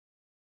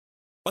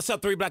What's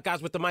up, Three Black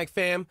Guys with the Mic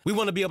fam? We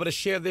want to be able to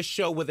share this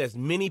show with as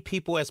many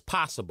people as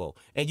possible,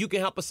 and you can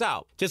help us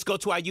out. Just go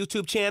to our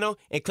YouTube channel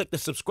and click the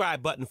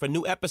subscribe button for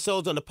new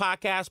episodes on the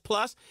podcast.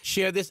 Plus,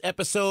 share this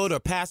episode or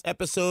past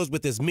episodes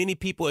with as many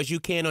people as you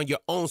can on your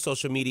own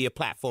social media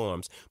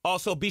platforms.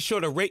 Also, be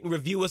sure to rate and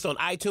review us on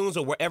iTunes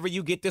or wherever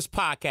you get this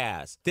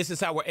podcast. This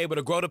is how we're able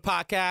to grow the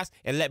podcast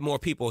and let more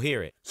people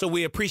hear it. So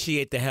we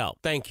appreciate the help.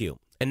 Thank you.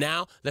 And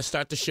now, let's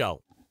start the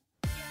show.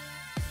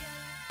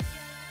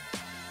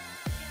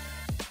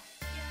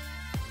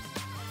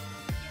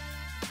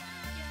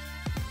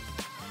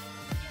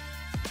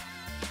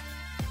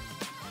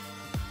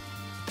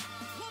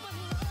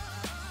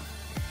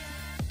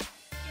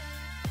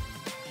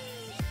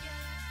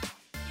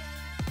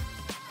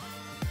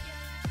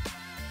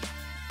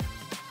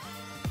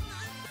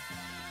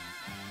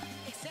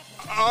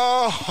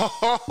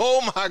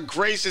 Oh my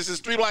gracious, it's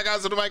Three Black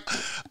Guys on the Mic.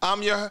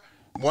 I'm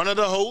one of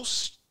the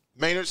hosts,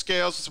 Maynard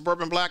Scales,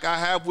 Suburban Black. I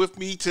have with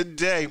me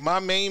today my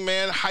main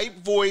man,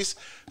 hype voice,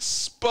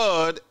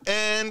 Spudd,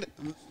 and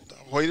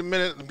wait a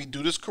minute, let me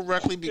do this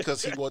correctly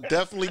because he will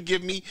definitely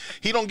give me,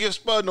 he don't give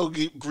Spudd no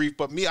grief,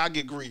 but me, I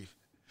get grief.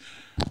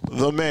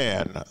 The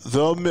man,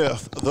 the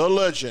myth, the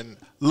legend,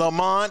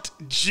 Lamonte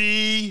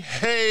G.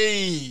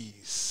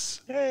 Hayes.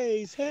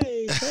 Hayes.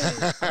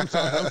 I'm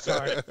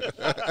sorry.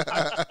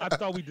 I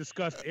thought we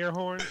discussed air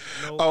horn.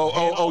 No,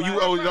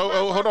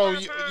 hold on.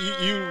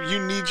 You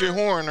need your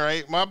horn,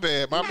 right? My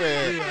bad.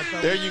 Yeah,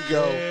 there you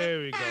go. There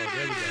we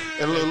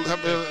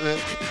go.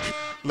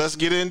 Let's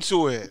get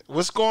into it.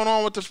 What's going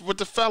on with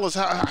the fellas?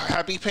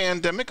 Happy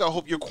pandemic. I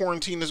hope your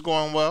quarantine is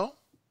going well.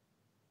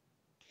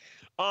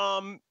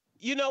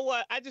 You know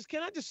what?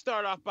 Can I just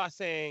start off by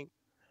saying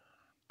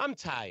I'm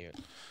tired.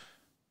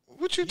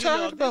 What you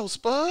tired about,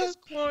 Spudd? This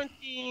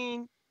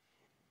quarantine.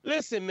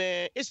 Listen,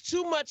 man, it's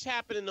too much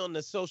happening on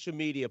the social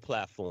media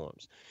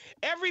platforms.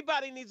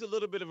 Everybody needs a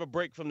little bit of a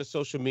break from the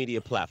social media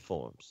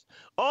platforms.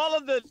 All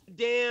of the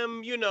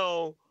damn,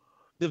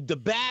 the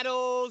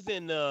battles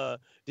and the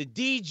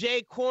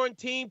DJ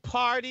quarantine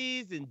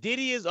parties, and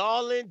Diddy is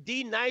all in.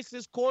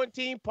 D-Nice's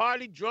quarantine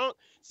party, drunk,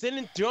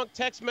 sending drunk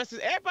text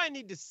messages. Everybody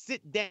need to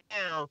sit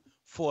down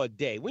for a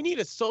day. We need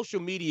a social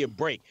media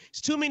break.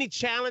 There's too many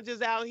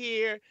challenges out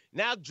here.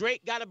 Now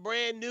Drake got a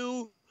brand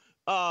new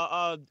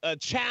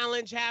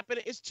challenge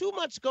happening. It's too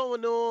much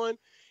going on.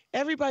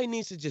 Everybody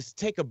needs to just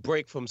take a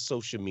break from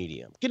social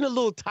media. I'm getting a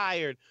little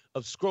tired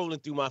of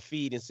scrolling through my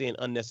feed and seeing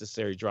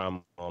unnecessary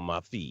drama on my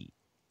feed.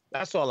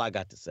 That's all I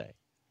got to say.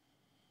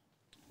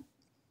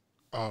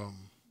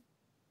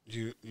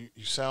 You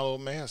sound a little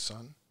mad,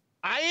 son.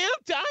 I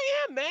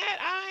am mad.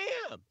 I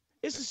am.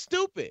 This is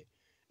stupid.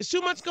 There's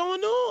too much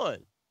going on.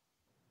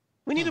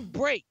 We need a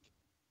break.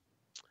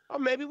 Or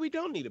maybe we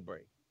don't need a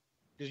break.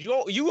 Because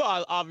you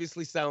all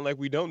obviously sound like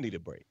we don't need a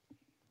break.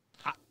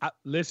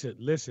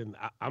 Listen.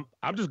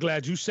 I'm just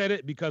glad you said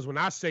it, because when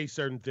I say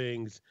certain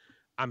things,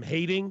 I'm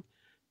hating.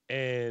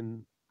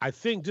 And I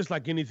think just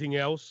like anything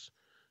else,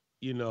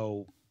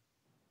 you're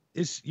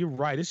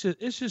right. It's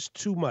just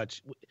too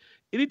much.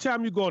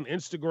 Anytime you go on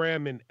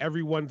Instagram and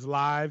everyone's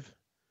live,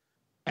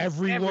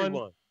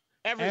 everyone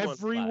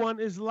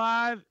is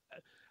live.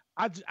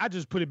 I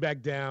just put it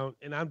back down,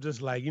 and I'm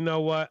just like, you know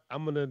what?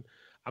 I'm gonna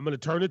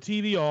turn the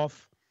TV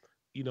off,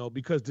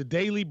 because the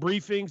daily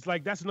briefings,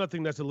 like, that's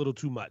nothing that's a little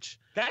too much.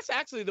 That's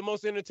actually the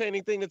most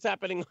entertaining thing that's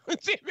happening on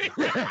TV.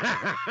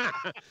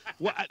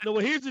 Well,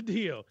 here's the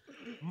deal.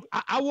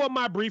 I want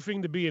my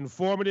briefing to be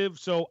informative.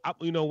 So,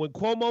 when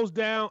Cuomo's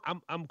down,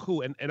 I'm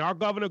cool. And our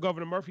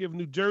Governor Murphy of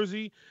New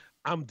Jersey,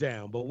 I'm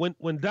down. But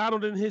when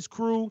Donald and his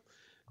crew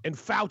and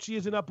Fauci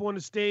isn't up on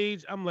the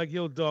stage, I'm like,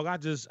 yo, dog,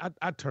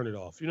 I turn it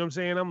off. You know what I'm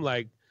saying? I'm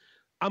like,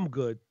 I'm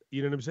good.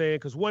 You know what I'm saying?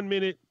 Because 1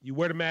 minute you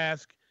wear the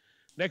mask,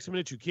 next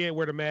minute you can't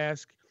wear the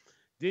mask.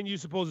 Then you're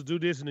supposed to do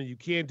this, and then you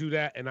can't do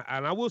that. And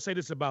I will say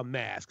this about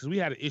masks, because we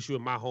had an issue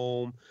in my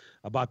home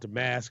about the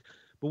mask.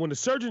 But when the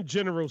Surgeon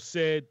General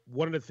said,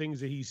 one of the things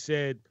that he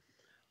said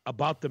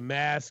about the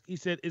mask, he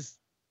said it's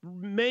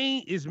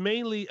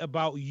mainly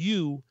about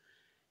you,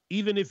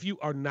 even if you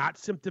are not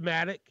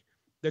symptomatic,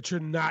 that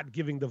you're not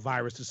giving the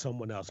virus to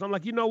someone else. And I'm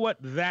like, you know what?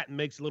 That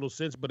makes a little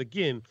sense. But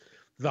again,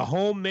 the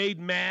homemade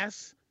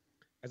masks,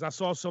 as I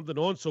saw something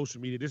on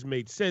social media, this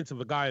made sense, of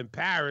a guy in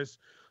Paris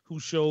who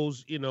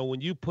shows,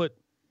 when you put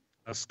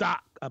a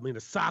sock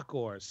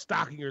or a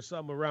stocking or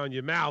something around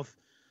your mouth,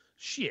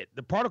 shit,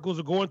 the particles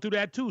are going through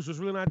that too. So it's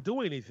really not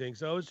doing anything.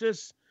 So it's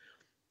just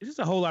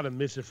a whole lot of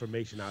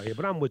misinformation out here.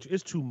 But I'm with you.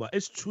 It's too much.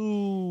 It's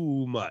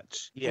too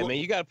much. Yeah, man,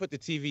 you got to put the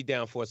TV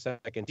down for a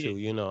second too.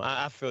 Yeah.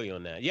 I feel you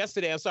on that.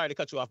 Yesterday, I'm sorry to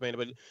cut you off, man,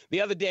 but the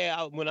other day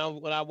when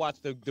I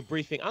watched the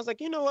briefing, I was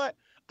like, you know what?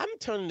 I'm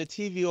turning the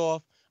TV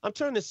off. I'm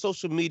turning the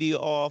social media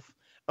off.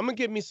 I'm going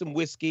to get me some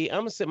whiskey. I'm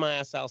going to sit my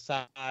ass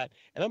outside, and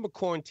I'm going to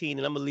quarantine,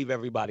 and I'm going to leave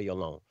everybody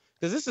alone.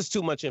 Because this is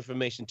too much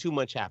information, too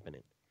much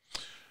happening.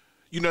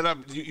 You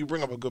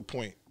bring up a good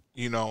point.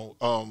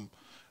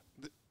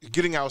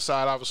 getting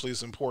outside obviously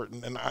is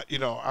important, and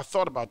I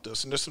thought about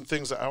this, and there's some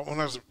things that when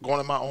I was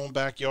going in my own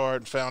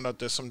backyard and found out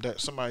there's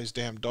somebody's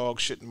damn dog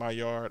shit in my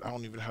yard. I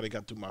don't even know how they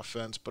got through my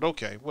fence, but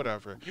okay,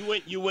 whatever. You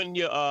went in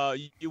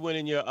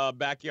your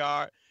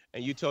backyard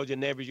and you told your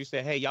neighbors, you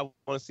said, "Hey, y'all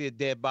want to see a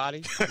dead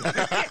body?"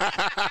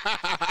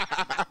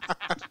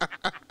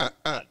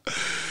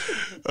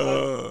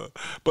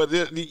 But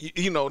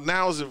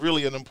now is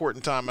really an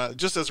important time.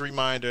 Just as a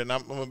reminder, and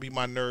I'm going to be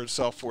my nerd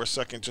self for a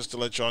second, just to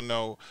let y'all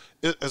know,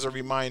 as a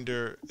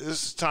reminder,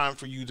 this is time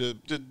for you to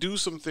do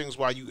some things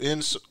while you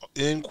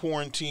in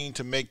quarantine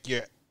to make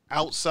your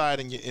outside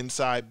and your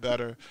inside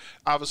better.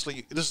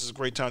 Obviously, this is a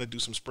great time to do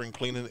some spring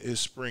cleaning. It's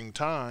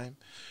springtime,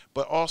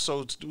 but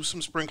also to do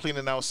some spring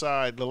cleaning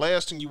outside. The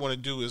last thing you want to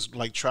do is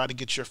like try to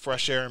get your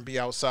fresh air and be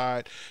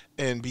outside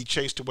and be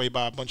chased away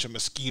by a bunch of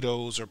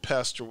mosquitoes or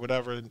pests or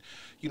whatever. And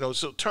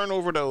so turn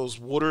over those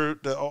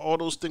all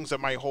those things that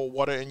might hold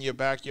water in your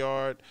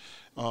backyard,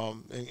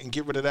 and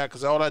get rid of that,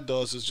 because all that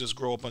does is just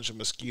grow a bunch of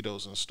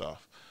mosquitoes and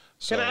stuff.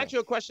 So, can I ask you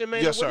a question,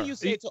 Maynard? Yes, sir. What do you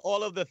say to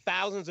all of the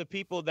thousands of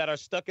people that are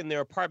stuck in their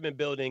apartment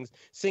buildings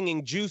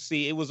singing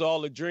 "Juicy"? It was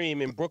all a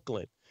dream in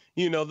Brooklyn.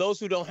 Those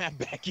who don't have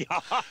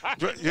backyards.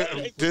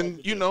 Yeah, then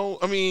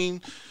I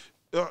mean,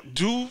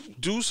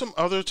 do some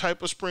other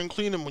type of spring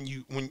cleaning when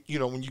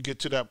you get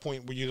to that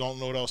point where you don't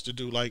know what else to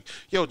do. Like,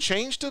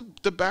 change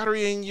the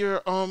battery in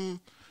your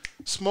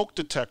smoke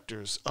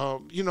detectors.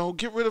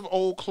 Get rid of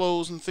old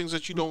clothes and things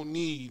that you don't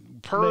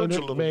need. Purge a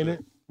little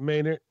bit.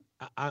 Maynard,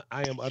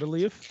 I'm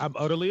utterly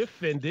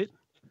offended.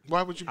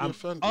 Why would you be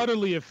offended?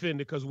 Utterly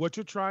offended, because what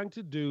you're trying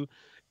to do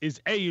is,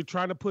 you're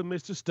trying to put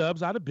Mr.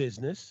 Stubbs out of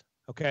business.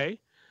 Okay,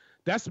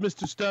 that's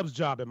Mr. Stubbs'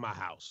 job in my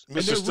house.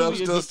 Mr. Stubbs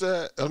does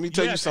that. Let me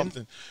tell you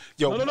something.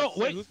 Yo, no,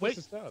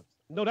 wait.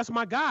 No, that's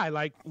my guy.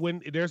 Like,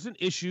 when there's an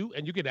issue,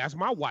 and you can ask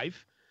my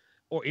wife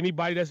or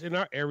anybody that's in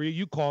our area,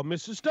 you call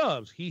Mr.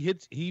 Stubbs. He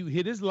hit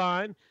his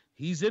line.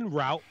 He's en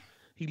route.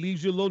 He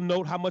leaves you a little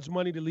note how much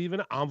money to leave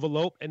in an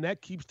envelope, and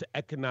that keeps the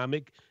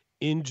economic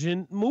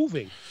engine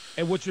moving.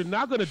 And what you're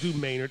not going to do,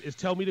 Maynard, is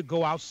tell me to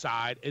go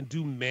outside and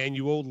do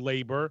manual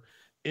labor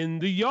in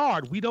the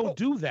yard. We don't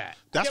do that.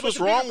 That's what's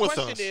wrong with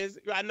us.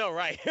 I know,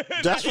 right?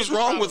 That's what's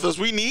wrong with us.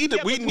 We need to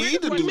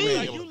do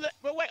manual.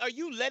 But wait, are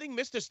you letting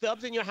Mr.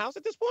 Stubbs in your house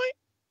at this point?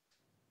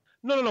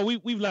 No.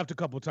 We've left a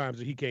couple times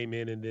that he came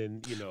in, and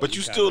then But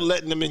you still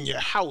letting him in your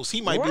house. He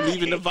might be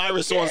leaving the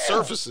virus on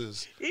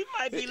surfaces. He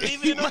might be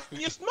leaving it on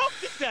your smoke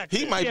detector.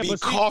 He might be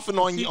coughing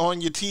on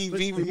your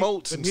TV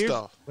remotes and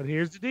stuff. But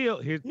here's the deal.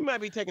 He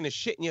might be taking a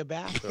shit in your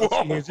bathroom.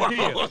 Here's the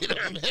deal.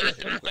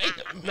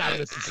 Not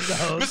Mr.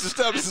 Stubbs. Mr.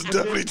 Stubbs is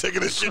definitely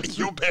taking a shit in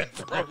your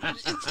bathroom.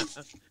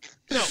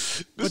 No,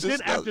 but then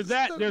after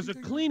that, there's a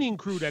cleaning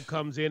crew that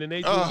comes in, and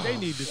they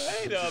need to.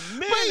 Wait a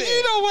minute. But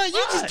you know what?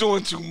 You're just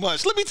doing too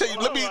much. Let me tell you.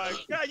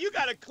 God, you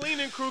got a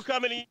cleaning crew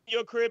coming in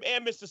your crib,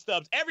 and Mr.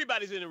 Stubbs.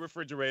 Everybody's in the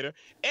refrigerator.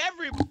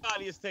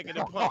 Everybody is taking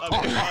a pump.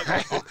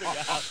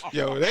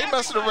 Yo, they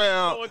messing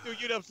around. Going through,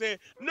 what I'm saying?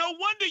 No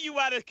wonder you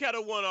out of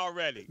Kettle One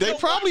already. They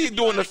probably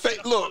doing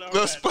the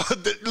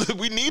look.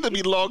 We need to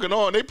be logging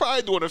on. They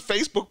probably doing a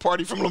Facebook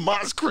party from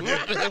Lamonte's crib.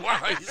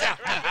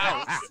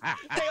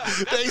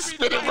 They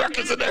spinning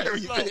records and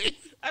everything.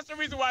 That's the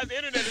reason why the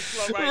internet is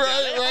slow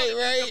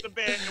right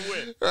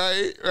now.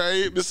 Right.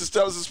 Mr.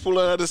 Stubbs is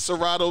pulling out his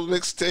Serato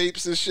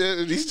mixtapes and shit,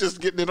 and he's just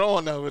getting it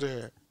on over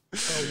there.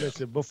 So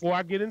listen, before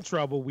I get in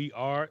trouble, we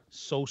are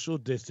social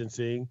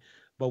distancing,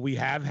 but we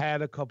have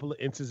had a couple of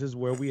instances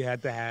where we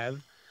had to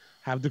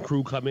have the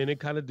crew come in and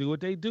kind of do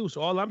what they do.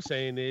 So all I'm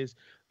saying is,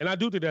 and I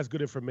do think that's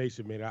good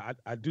information, man.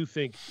 I do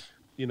think,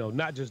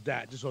 not just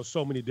that, just on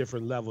so many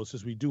different levels,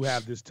 since we do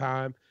have this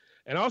time.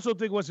 And I also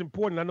think what's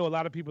important, I know a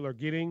lot of people are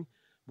getting,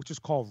 which is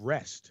called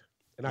rest.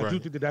 And I do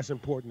think that that's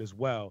important as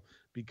well,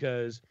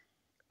 because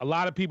a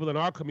lot of people in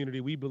our community,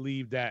 we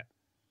believe that,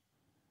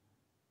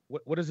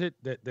 what is it?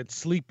 That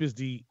sleep is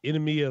the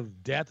enemy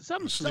of death.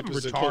 Something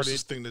retarded. The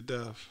closest thing to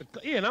death.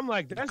 Yeah, and I'm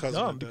like, that's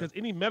dumb, because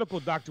any medical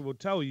doctor will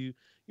tell you,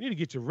 you need to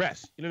get your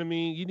rest. You know what I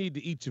mean? You need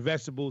to eat your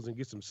vegetables and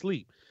get some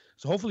sleep.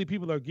 So hopefully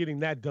people are getting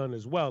that done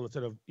as well,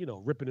 instead of,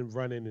 ripping and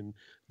running and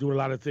doing a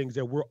lot of things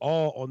that we're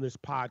all on this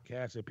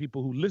podcast and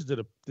people who listen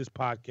to this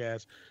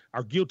podcast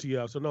are guilty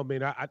of. So no,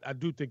 man, I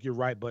do think you're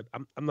right, but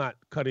I'm not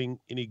cutting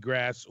any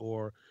grass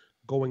or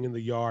going in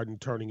the yard and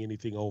turning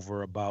anything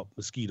over about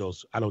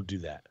mosquitoes. I don't do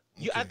that.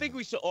 Yeah, I think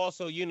we should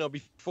also,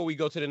 before we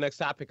go to the next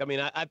topic,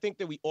 I think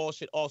that we all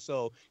should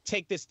also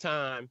take this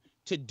time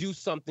to do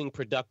something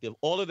productive.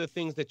 All of the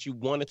things that you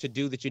wanted to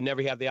do that you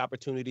never have the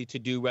opportunity to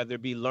do, whether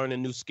it be learn a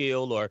new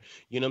skill or,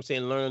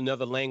 learn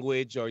another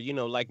language or,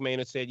 like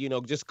Maynard said,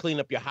 just clean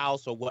up your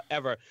house or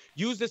whatever.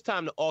 Use this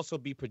time to also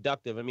be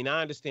productive. I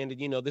understand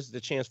that, this is a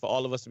chance for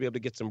all of us to be able to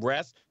get some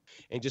rest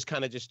and just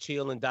kind of just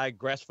chill and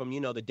digress from,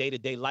 the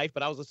day-to-day life.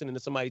 But I was listening to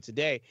somebody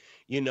today,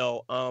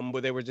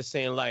 where they were just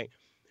saying, like,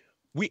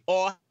 we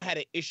all had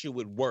an issue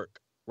with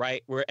work,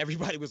 right? Where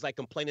everybody was like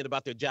complaining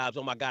about their jobs.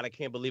 Oh my God, I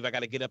can't believe I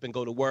got to get up and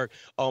go to work.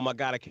 Oh my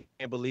God, I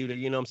can't believe it.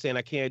 You know what I'm saying?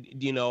 I can't,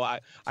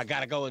 I got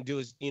to go and do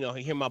is,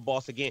 hear my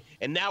boss again.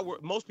 And now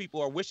most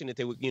people are wishing that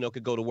they would,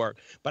 could go to work.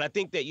 But I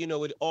think that,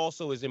 it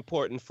also is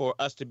important for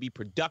us to be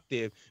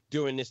productive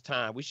during this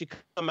time. We should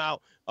come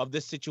out of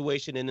this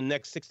situation in the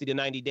next 60 to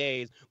 90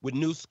 days with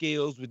new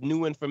skills, with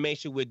new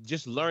information, with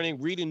just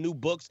learning, reading new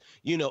books,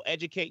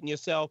 educating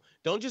yourself.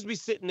 Don't just be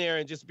sitting there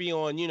and just be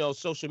on,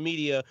 social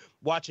media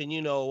watching,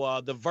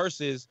 the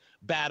versus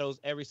battles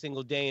every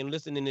single day and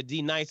listening to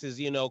D-Nice's,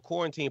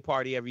 quarantine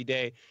party every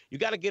day. You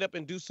got to get up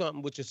and do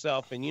something with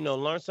yourself and,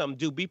 learn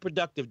something, be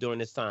productive during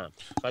this time.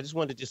 So I just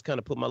wanted to just kind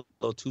of put my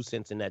little 2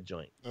 cents in that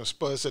joint.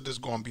 Spud said there's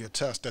going to be a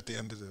test at the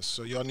end of this,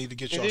 so y'all need to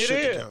get y'all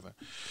shit together.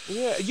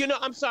 Yeah,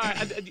 I'm sorry,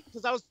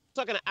 because I was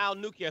talking to Al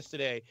Nuke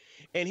yesterday,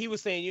 and he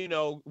was saying,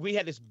 we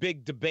had this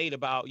big debate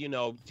about,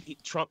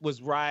 Trump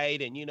was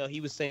right, and,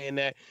 he was saying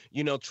that,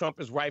 Trump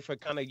is right for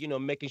kind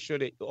of, making sure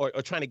that, or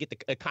trying to get the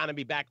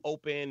economy back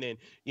open and,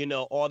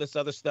 all this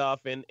other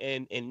stuff, and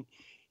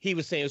he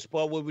was saying,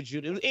 Spud, what would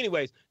you do?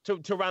 Anyways,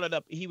 to round it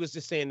up, he was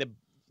just saying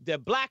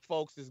that black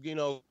folks is,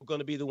 going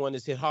to be the one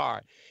that's hit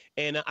hard.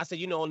 And I said,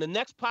 on the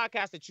next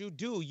podcast that you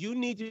do, you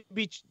need to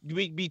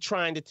be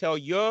trying to tell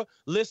your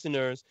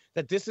listeners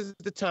that this is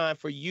the time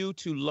for you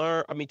to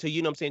learn. I mean,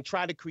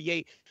 try to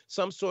create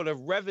some sort of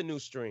revenue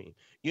stream,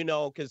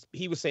 because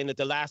he was saying that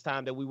the last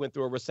time that we went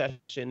through a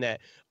recession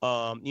that,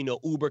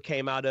 Uber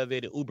came out of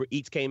it, and Uber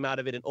Eats came out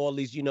of it, and all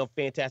these,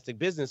 fantastic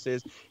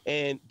businesses.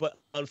 But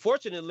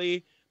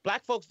unfortunately,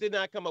 Black folks did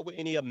not come up with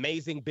any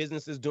amazing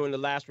businesses during the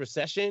last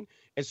recession.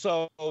 And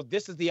so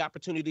this is the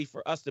opportunity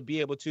for us to be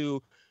able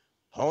to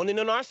hone in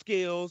on our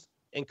skills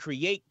and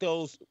create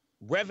those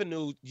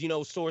revenue,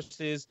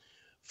 sources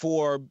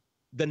for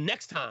the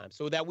next time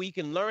so that we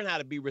can learn how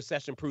to be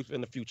recession proof in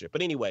the future.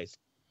 But anyways,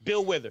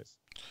 Bill Withers.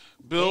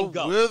 Bill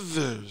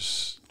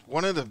Withers,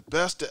 one of the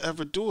best to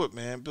ever do it,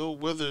 man. Bill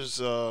Withers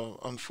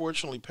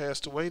unfortunately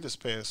passed away this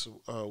past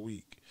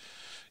week.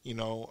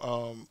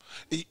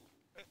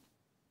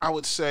 I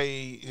would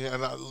say,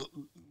 and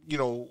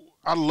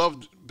I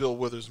loved Bill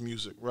Withers'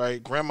 music,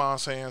 right?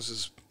 Grandma's Hands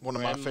is one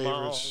of my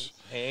favorites.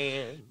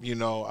 I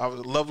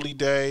was Lovely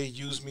Day,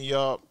 Use Me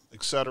Up,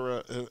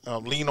 etc.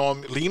 Lean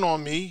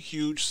on Me,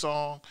 huge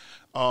song.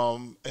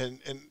 And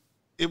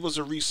it was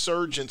a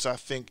resurgence, I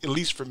think, at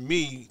least for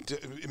me, to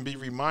be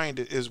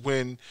reminded, is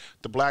when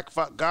the Black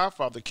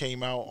Godfather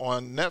came out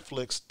on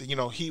Netflix.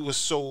 He was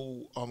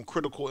so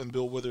critical in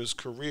Bill Withers'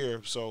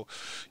 career. So,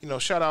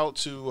 shout out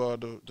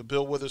to the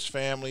Bill Withers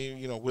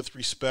family, with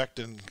respect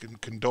and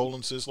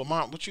condolences.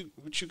 Lamont,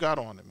 what you got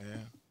on it,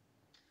 man?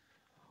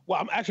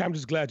 Well, I'm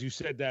just glad you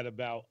said that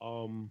about,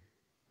 although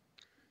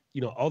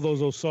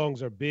those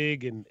songs are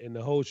big and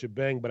the whole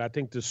shebang, but I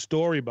think the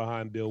story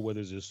behind Bill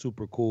Withers is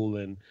super cool.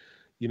 And,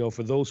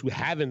 for those who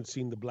haven't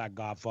seen The Black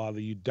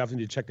Godfather, you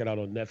definitely check that out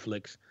on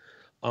Netflix,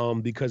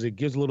 because it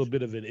gives a little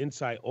bit of an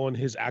insight on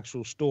his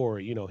actual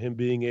story. Him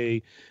being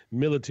a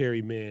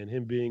military man,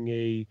 him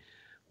being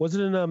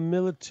wasn't it a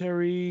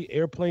military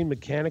airplane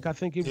mechanic? I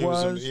think it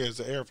was. He was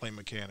an airplane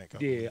mechanic.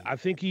 I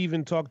think he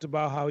even talked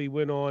about how he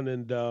went on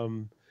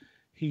and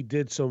he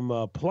did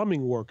some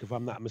plumbing work, if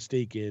I'm not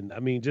mistaken. I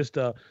mean, just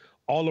a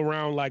all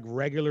around like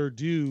regular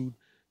dude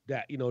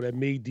that that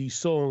made these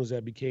songs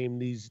that became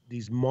these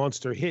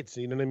monster hits,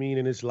 you know what I mean?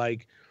 And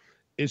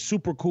it's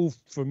super cool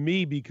for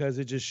me because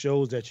it just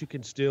shows that you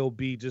can still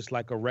be just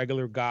like a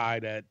regular guy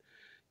that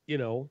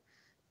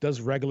does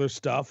regular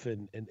stuff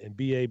and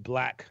be a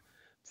black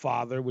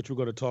father, which we're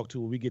going to talk to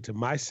when we get to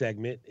my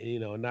segment,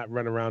 and not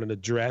run around in a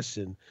dress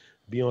and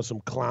be on some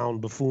clown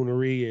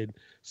buffoonery and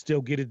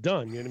still get it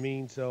done, you know what I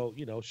mean? So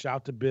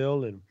shout to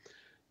Bill and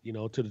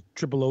to the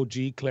Triple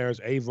OG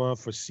Clarence Avant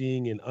for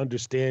seeing and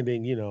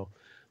understanding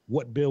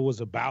what Bill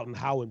was about and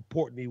how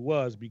important he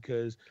was,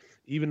 because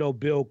even though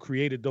Bill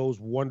created those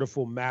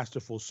wonderful,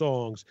 masterful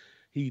songs,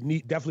 he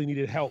definitely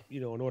needed help,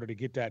 in order to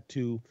get that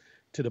to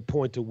the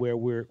point to where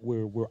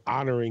we're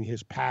honoring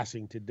his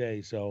passing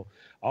today. So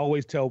I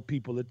always tell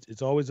people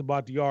it's always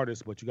about the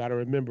artist, but you got to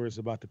remember it's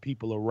about the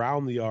people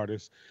around the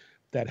artist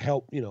that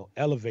help,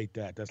 elevate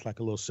that. That's like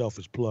a little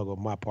selfish plug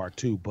on my part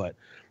too, but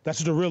that's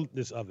the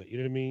realness of it. You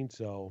know what I mean?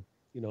 So,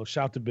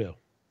 shout to Bill.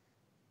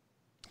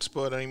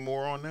 Spud, any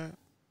more on that?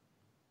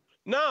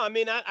 No, I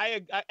mean,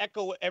 I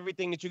echo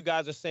everything that you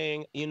guys are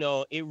saying.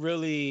 It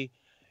really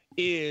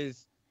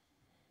is,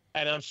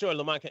 and I'm sure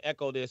Lamont can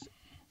echo this.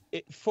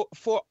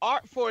 For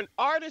an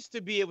artist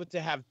to be able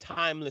to have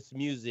timeless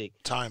music,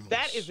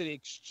 that is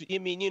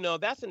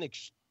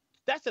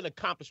that's an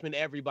accomplishment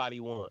everybody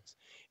wants.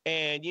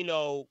 And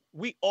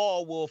we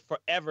all will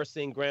forever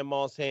sing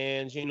Grandma's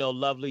Hands,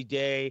 Lovely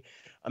Day.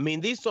 I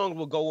mean, these songs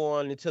will go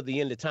on until the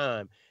end of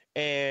time.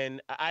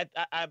 And I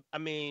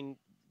mean,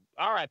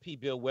 R.I.P.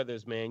 Bill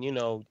Withers, man,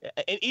 and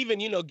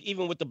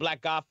even with the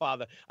Black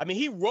Godfather, I mean,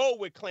 he rolled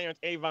with Clarence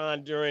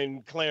Avant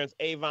during Clarence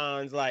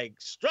Avant's like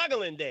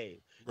struggling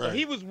days. Right. So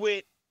he was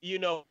with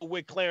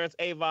Clarence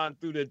Avant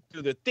through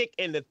the thick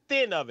and the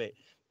thin of it.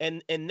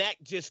 And that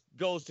just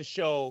goes to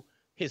show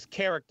his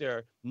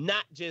character,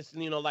 not just,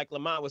 like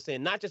Lamonte was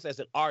saying, not just as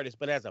an artist,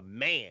 but as a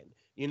man,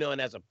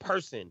 and as a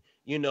person,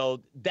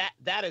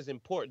 that is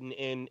important.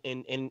 And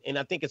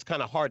I think it's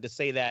kind of hard to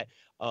say that,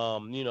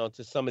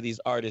 to some of these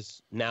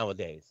artists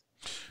nowadays.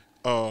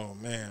 Oh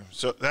man,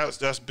 so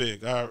that's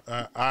big.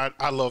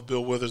 I love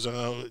Bill Withers, and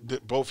I know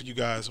that both of you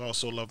guys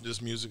also love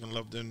this music and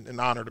loved and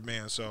honor the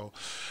man. So,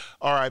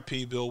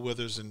 R.I.P. Bill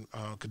Withers, and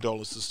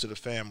condolences to the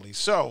family.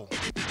 So,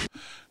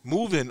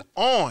 moving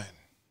on,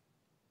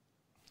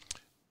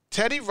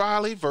 Teddy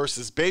Riley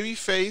versus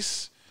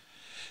BabyFace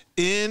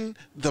in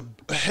the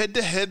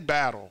head-to-head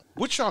battle.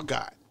 What y'all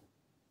got?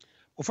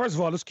 Well, first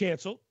of all, it's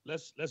canceled.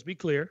 Let's be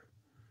clear.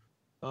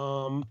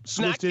 It's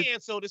not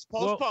canceled. It's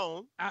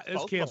postponed. Well,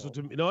 it's canceled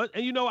to me. And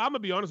I'm gonna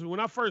be honest with you. When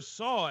I first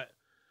saw it,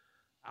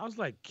 I was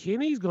like,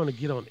 Kenny's gonna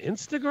get on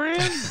Instagram.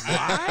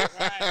 Why?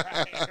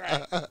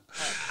 Right.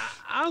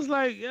 I was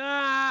like,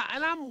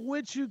 and I'm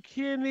with you,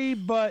 Kenny,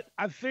 but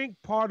I think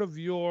part of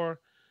your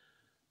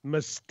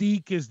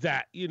mystique is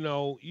that you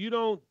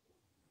don't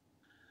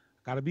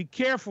gotta be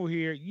careful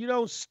here. You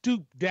don't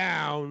stoop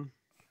down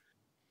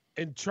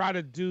and try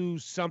to do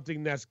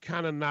something that's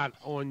kind of not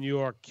on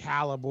your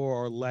caliber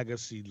or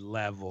legacy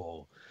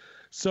level.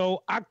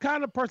 So I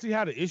kind of personally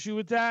had an issue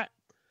with that.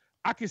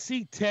 I can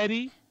see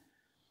Teddy,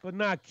 but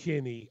not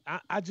Kenny.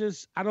 I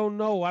don't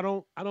know. I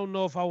don't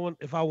know if I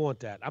want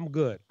that. I'm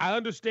good. I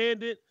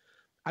understand it.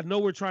 I know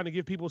we're trying to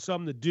give people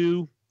something to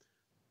do.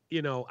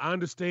 I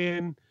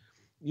understand,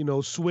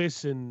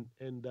 Swiss and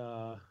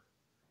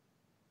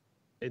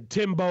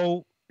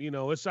Timbo,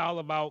 it's all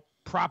about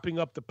propping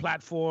up the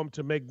platform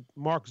to make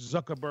Mark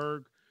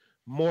Zuckerberg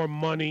more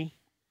money.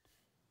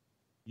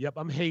 Yep,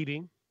 I'm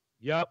hating.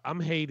 But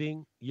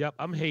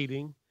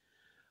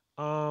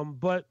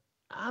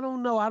I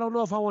don't know. I don't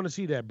know if I want to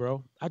see that,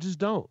 bro. I just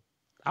don't.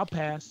 I'll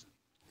pass.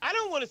 I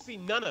don't want to see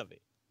none of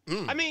it.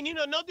 I mean,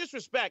 no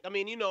disrespect. I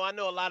mean, I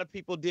know a lot of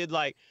people did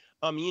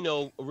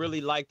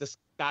really like the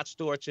Scott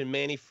Storch and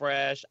Manny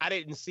Fresh. I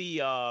didn't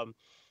see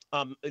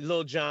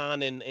Lil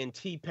Jon and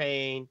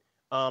T-Pain.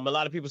 A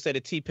lot of people say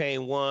that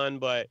T-Pain won,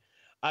 but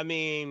I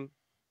mean,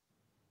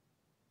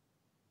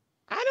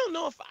 I don't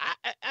know if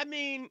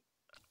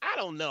I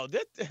don't know.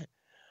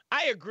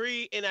 I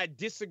agree and I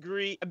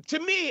disagree. To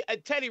me,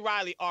 Teddy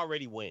Riley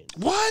already wins.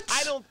 What?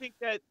 I don't think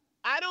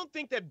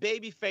that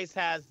BabyFace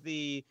has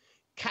the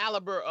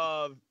caliber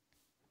of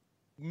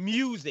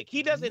music.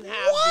 He doesn't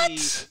have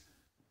the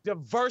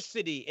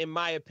diversity, in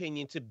my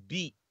opinion, to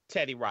beat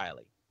Teddy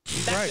Riley.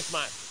 That's just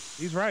my.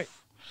 He's right.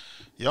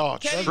 Y'all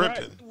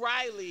tripping.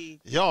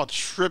 Riley. Y'all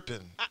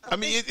tripping. I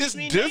mean, it's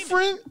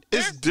different.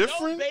 It's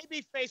different. No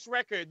BabyFace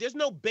record. There's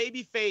no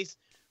BabyFace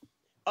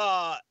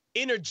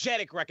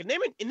energetic record.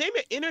 Name an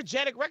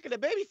energetic record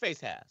that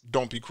BabyFace has.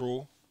 Don't Be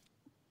Cruel.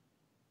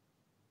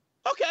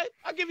 Okay,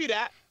 I'll give you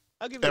that.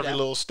 Every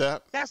Little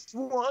Step. That's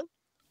one.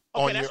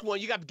 Okay, that's one.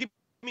 You got to give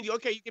me you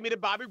give me the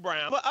Bobby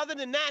Brown. But other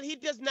than that, he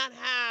does not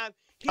have.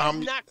 He has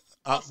not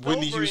crossed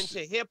over into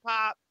hip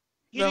hop.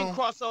 He didn't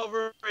cross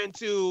over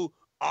into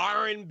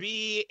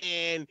R&B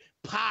and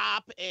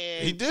pop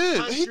and he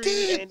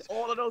did and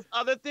all of those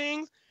other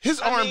things. His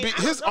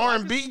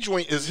R&B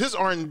joint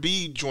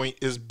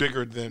is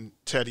bigger than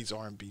Teddy's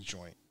R&B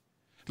joint.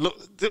 Look,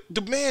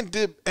 the man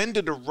did End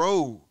of the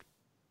Road.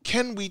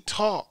 Can We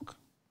Talk?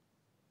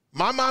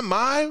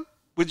 My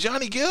with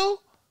Johnny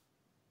Gill.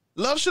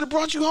 Love Should Have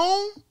Brought You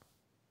Home.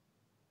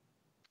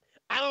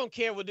 I don't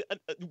care what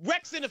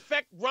Rex in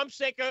Effect, Rum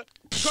Shaker,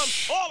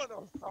 trumps all of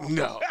them.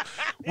 No,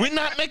 We're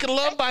Not Making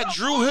Love by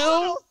Drew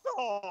Hill.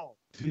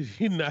 Did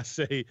he not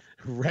say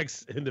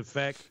Rex in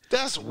Effect?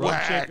 That's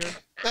whack.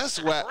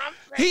 That's whack.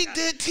 He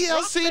did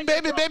TLC,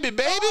 baby.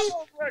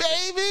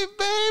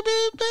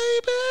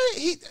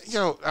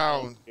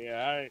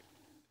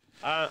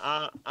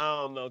 I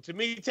don't know. To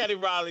me, Teddy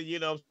Riley,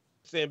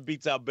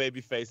 beats out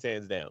BabyFace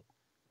hands down.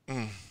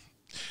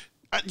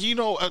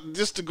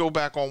 Just to go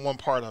back on one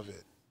part of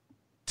it.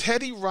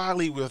 Teddy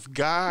Riley with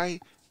Guy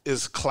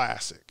is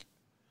classic.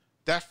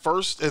 That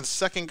first and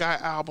second Guy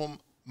album,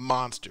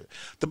 monster.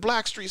 The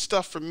Blackstreet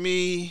stuff for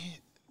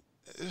me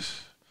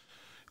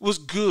was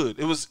good.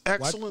 It was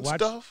excellent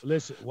stuff.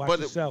 Listen, watch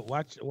yourself.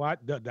 Watch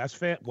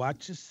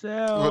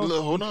yourself.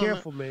 Hold on. Be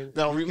careful, man.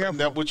 Now,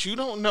 what you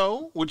don't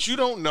know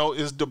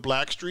is the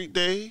Blackstreet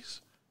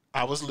days.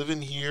 I was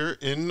living here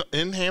in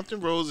Hampton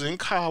Roads in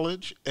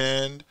college,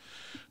 and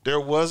there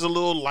was a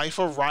little Life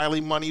of Riley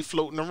money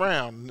floating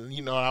around.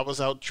 I was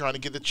out trying to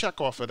get the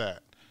check off of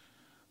that.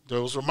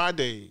 Those were my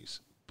days.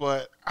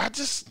 But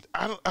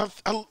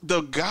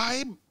the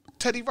guy,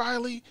 Teddy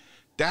Riley,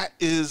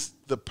 that's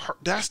the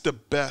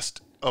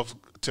best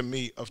to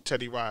me of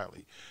Teddy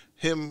Riley.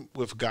 Him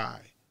with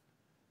Guy.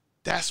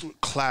 That's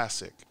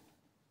classic.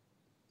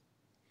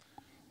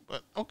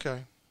 But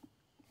okay.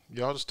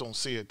 Y'all just don't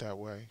see it that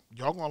way.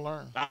 Y'all gonna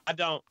learn. I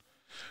don't.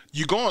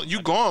 You gonna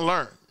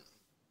learn.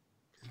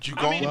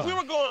 If we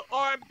were going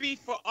R&B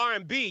for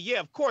R&B,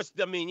 yeah, of course.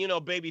 I mean,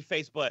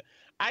 BabyFace, but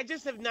I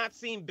just have not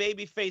seen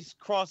BabyFace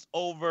cross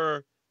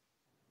over,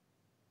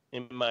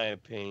 in my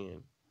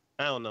opinion.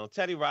 I don't know.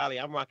 Teddy Riley,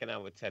 I'm rocking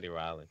out with Teddy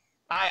Riley.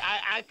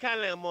 I kind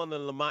of am on the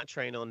Lamont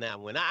train on that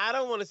one. I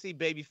don't want to see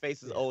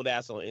Babyface's old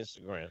ass on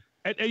Instagram.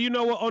 And you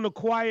know what? On the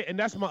quiet, and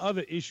that's my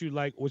other issue.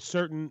 Like with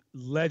certain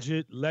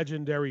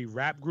legendary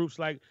rap groups,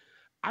 like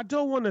I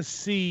don't want to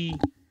see,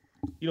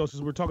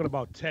 since we're talking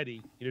about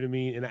Teddy, you know what I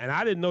mean. And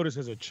I didn't notice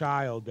as a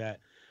child that,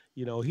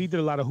 he did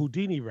a lot of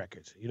Houdini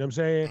records. You know what I'm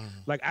saying?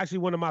 Like actually,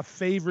 one of my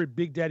favorite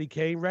Big Daddy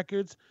Kane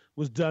records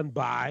was done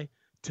by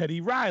Teddy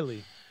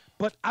Riley.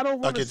 But I don't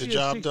want to see the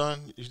job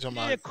done. You talking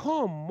about? Yeah,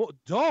 come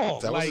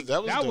dog. That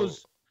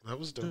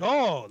was dope.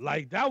 Dog.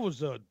 Like that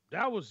was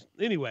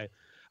anyway.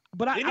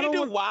 But Didn't he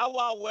do Wild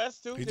Wild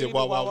West too? He did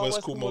Wild Wild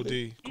West, Kool Moe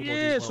Dee.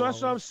 Yeah, so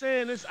that's what I'm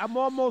saying. I'm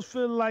almost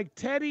feeling like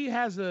Teddy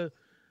has a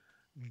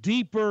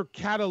deeper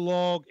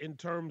catalog in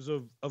terms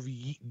of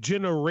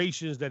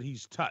generations that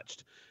he's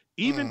touched,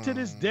 even to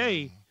this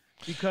day.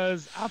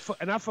 Because I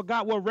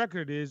forgot what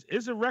record it is.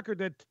 It's a record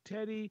that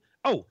Teddy.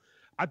 Oh,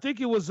 I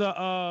think it was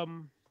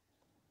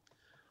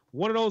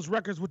one of those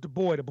records with the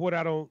boy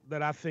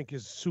that I think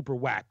is super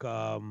whack. Wait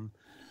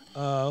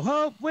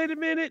a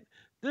minute.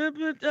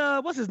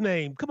 What's his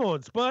name? Come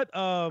on, Spudd.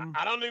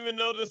 I don't even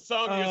know the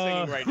song you're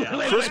singing right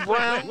now. Chris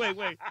Brown?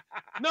 Wait.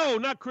 No,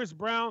 not Chris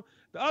Brown.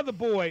 The other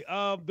boy,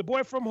 the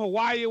boy from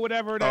Hawaii or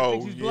whatever that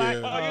thinks he's black.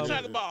 Oh, you're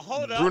talking about,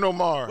 hold up. Bruno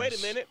Mars. Wait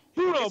a minute.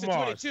 Bruno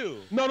Mars. 22.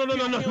 No.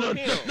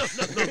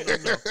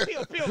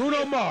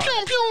 Bruno Mars.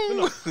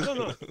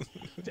 No.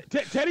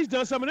 Teddy's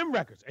done some of them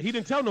records, and he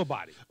didn't tell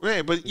nobody.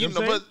 Right, but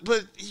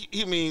but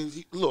you mean,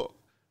 look,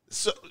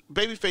 so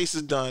Babyface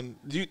is done.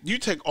 You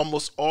take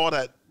almost all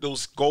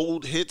those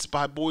gold hits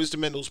by Boyz II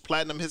Men, those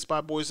platinum hits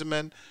by Boyz II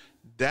Men.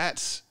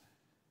 That's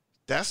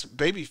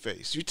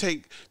Babyface. You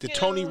take the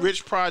Tony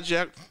Rich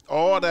project,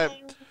 all that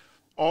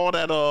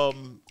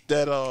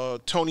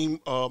Tony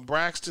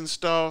Braxton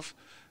stuff,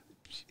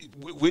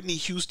 Whitney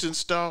Houston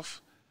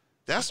stuff.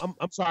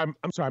 I'm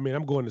sorry, man.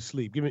 I'm going to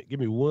sleep. Give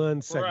me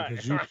 1 second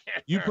because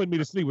you put me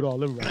to sleep with all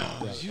them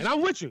records, and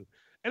I'm with you.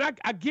 And I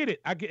get it.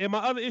 And my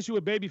other issue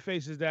with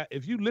Babyface is that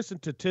if you listen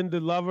to Tender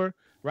Lover,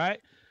 right?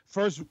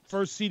 First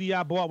CD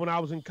I bought when I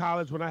was in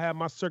college, when I had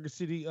my Circuit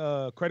City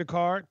credit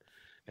card,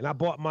 and I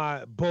bought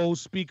my Bose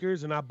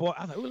speakers, and I thought,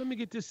 let me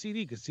get this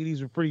CD because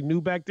CDs were pretty new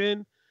back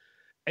then.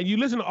 And you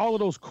listen to all of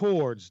those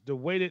chords, the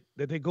way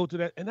that they go to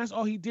that, and that's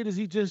all he did is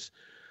he just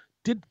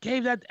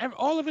gave that.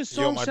 All of his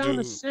songs sound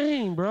the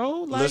same,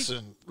 bro. Like,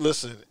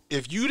 listen.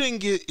 If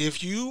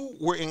you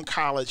were in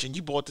college and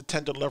you bought the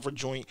Tender Lover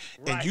joint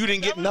and you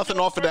didn't get nothing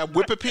off of that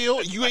whip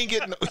appeal, you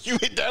hit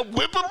that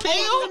whip appeal.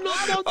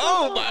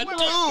 Oh my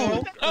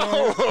dude!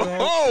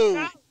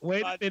 Oh.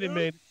 Wait a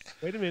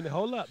minute.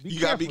 Hold up. You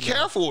gotta be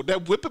careful.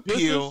 That whip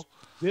appeal.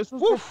 This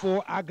was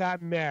before I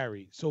got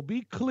married, so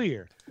be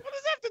clear. What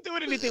does that have to do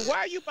with anything? Why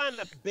are you buying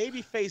the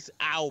Babyface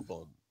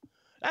album?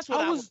 That's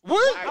what I was.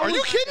 What? Are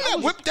you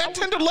kidding? That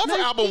Tender Lover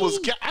album was.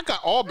 I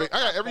got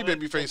every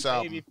Babyface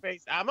album.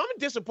 Babyface album. I'm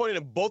disappointed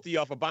in both of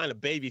y'all for buying a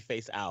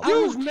Babyface album. I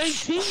was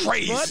 19.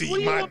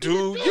 Crazy, my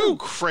dude. You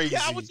crazy.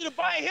 Yeah, I want you to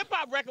buy a hip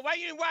hop record. Why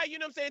you know what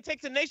I'm saying? It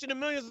takes a nation of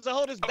millions to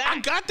hold us back. I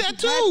got that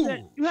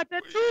too. You had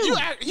that too.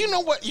 You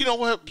know what?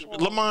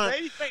 Lamont.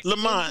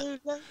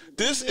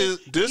 This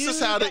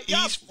is how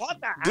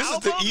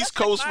the East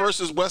Coast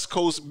versus West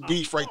Coast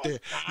beef right there.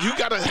 You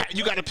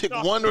gotta pick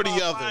one or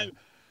the other.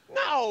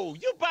 No,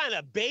 you buying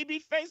a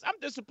Babyface? I'm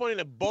disappointed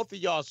in both of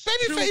y'all.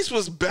 Babyface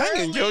was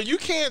banging, yo. You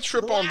can't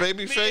trip on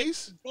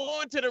Babyface.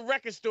 Going to the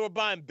record store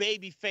buying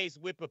Babyface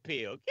Whip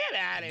Appeal. Get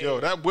out of here. Yo,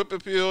 that Whip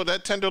Appeal,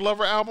 that Tender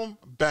Lover album,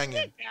 banging.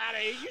 Get out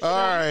of here. All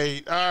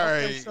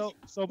right.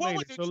 So what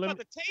was it? You bought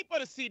the tape or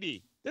the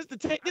CD? This the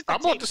tape. I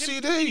bought the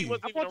CD.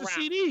 I bought the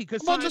CD. I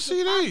bought the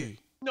CD.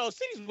 No,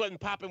 CDs wasn't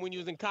popping when you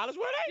was in college,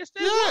 were they?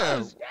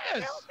 Yes.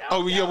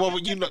 Oh, yeah, well,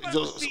 you know,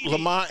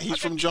 Lamont, he's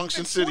from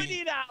Junction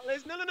City.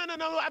 $20.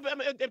 No.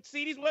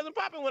 CDs wasn't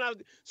popping when I was.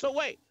 So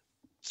wait.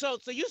 So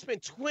you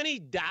spent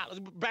 $20.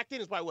 Back then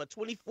it's probably what,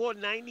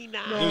 $24.99? No,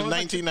 it was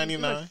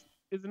 $19.99.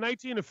 It's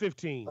 19 or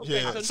 15.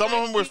 Okay, yeah, so some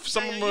of them were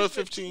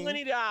 15.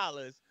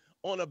 $20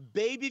 on a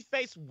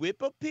Babyface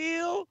Whip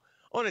Appeal.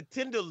 On a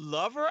Tender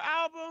Lover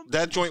album?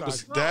 That joint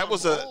was I'm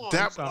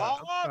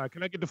sorry.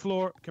 Can I get the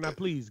floor? Can I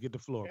please get the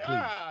floor, please?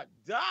 God,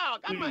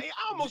 dog. I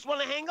almost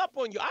want to hang up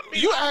on you.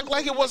 You act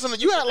like it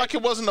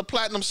wasn't a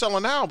platinum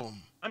selling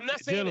album. I'm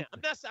not saying that.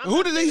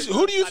 Who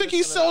do you think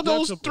he sold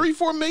those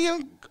 3-4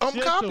 million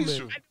copies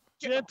to?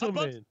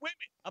 Gentlemen.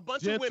 A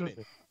bunch of women,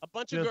 a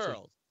bunch of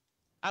girls.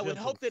 I would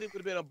hope that it would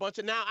have been a bunch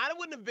of. Now, I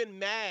wouldn't have been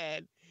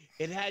mad.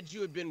 It had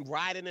you had been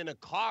riding in a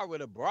car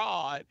with a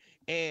broad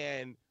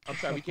and I'm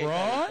sorry, we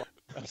can't.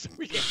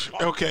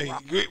 Okay,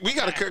 we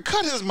gotta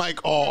cut his mic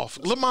off.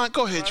 Lamont,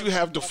 go ahead. You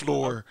have the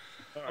floor.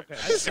 Okay.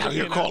 He's out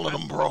here calling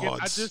them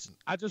broads.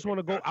 I just want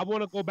to go. I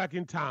want to go back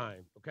in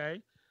time,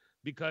 okay?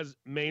 Because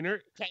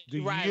Maynard,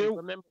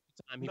 remember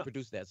the time he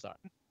produced that song.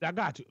 I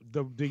got you.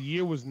 The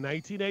year was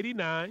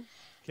 1989.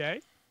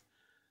 Okay.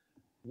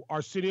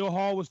 Arsenio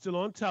Hall was still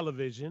on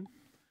television.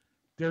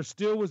 There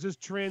still was this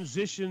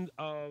transition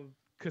of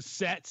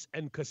cassettes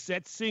and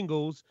cassette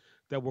singles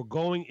that were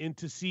going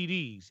into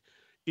CDs.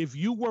 If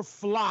you were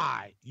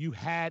fly, you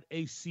had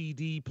a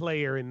CD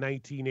player in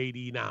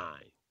 1989.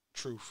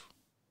 Truth.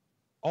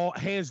 All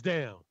hands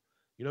down.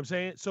 You know what I'm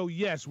saying? So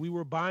yes, we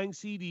were buying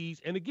CDs.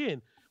 And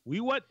again,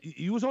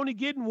 you was only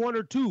getting one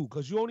or two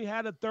because you only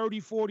had a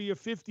 30, 40, or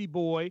 50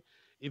 boy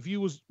if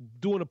you was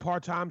doing a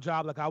part-time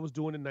job like I was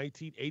doing in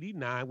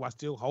 1989 while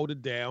still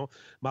holding down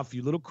my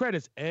few little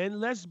credits.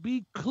 And let's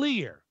be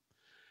clear.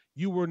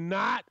 You were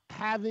not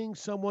having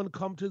someone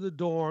come to the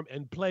dorm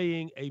and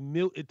playing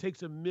it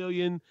takes a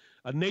nation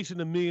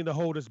a million to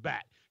hold us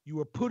back. You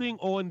were putting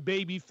on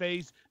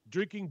BabyFace,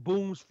 drinking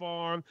Boone's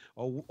Farm,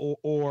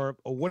 or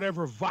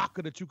whatever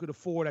vodka that you could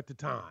afford at the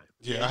time.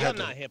 Yeah, you're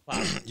not hip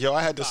hop. Yo,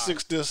 I had the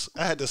 6-disc.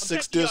 I had the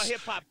 6-disc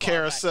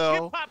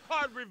carousel. Hip hop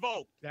card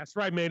revoked. That's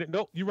right, man.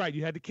 Nope, you're right.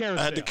 You had the carousel.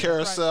 I had the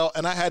carousel, right.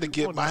 And I had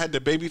the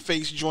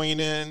BabyFace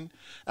joint in.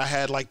 I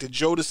had like the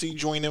Jodeci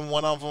joint in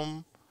one of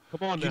them.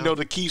 Come on now. You know,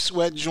 the Keith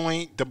Sweat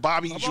joint, the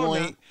Bobby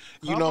joint.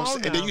 You know what I'm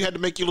saying? And then you had to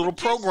make your little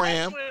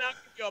program. I'll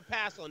give you a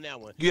pass on that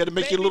one. You had to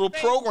make your little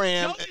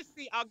program.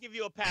 I'll give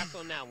you a pass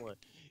on that one.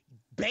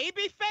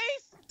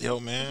 BabyFace? Yo,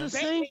 man. It's the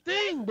same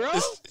thing, bro.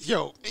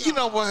 You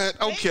know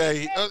what?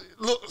 Okay.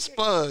 Look,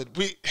 Spudd,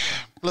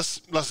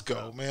 let's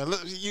go, man.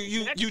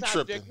 You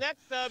tripping.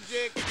 Next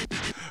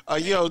subject.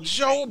 Yo,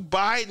 Joe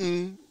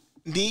Biden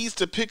needs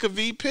to pick a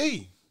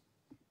VP.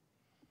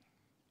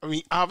 I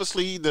mean,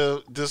 obviously,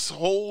 this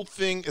whole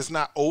thing is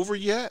not over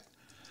yet,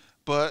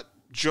 but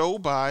Joe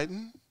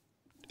Biden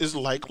is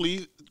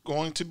likely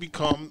going to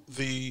become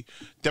the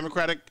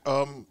Democratic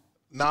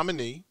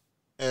nominee,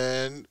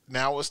 and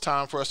now it's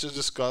time for us to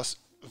discuss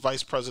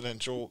vice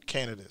presidential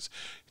candidates.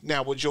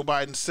 Now, what Joe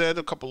Biden said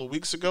a couple of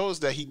weeks ago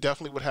is that he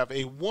definitely would have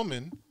a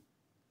woman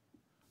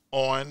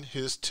on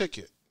his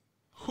ticket.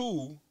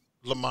 Who,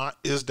 Lamont,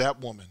 is that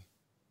woman?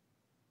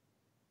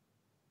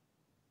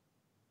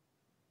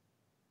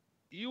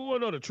 You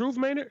want to know the truth,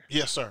 Maynard?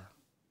 Yes, sir.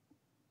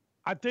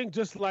 I think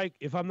just like,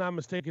 if I'm not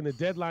mistaken, the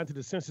deadline to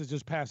the census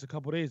just passed a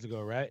couple days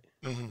ago, right?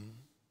 Mm-hmm.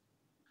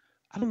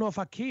 I don't know if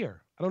I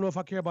care. I don't know if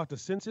I care about the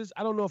census.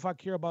 I don't know if I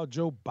care about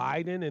Joe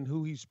Biden and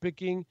who he's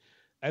picking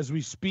as we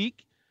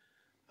speak.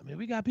 I mean,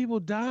 we got people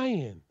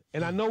dying.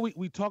 And I know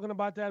we talking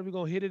about that. We're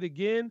going to hit it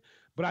again.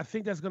 But I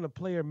think that's going to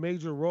play a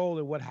major role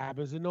in what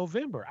happens in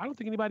November. I don't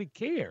think anybody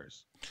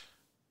cares.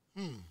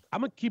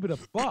 I'm going to keep it a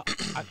buck.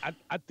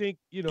 I think,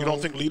 you know. You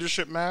don't think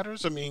leadership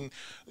matters? I mean,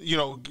 you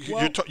know,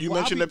 you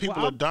mentioned that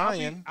people are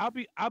dying. I'll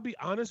be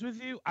honest with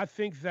you. I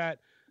think that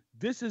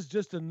this is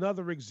just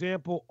another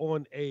example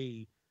on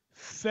a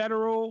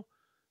federal,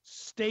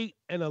 state,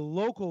 and a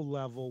local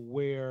level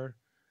where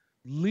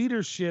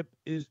leadership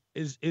is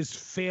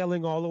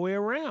failing all the way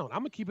around. I'm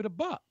going to keep it a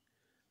buck.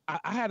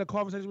 I had a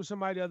conversation with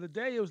somebody the other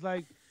day. It was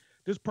like,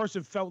 this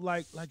person felt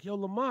like, yo,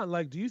 Lamont,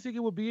 like, do you think it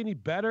would be any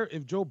better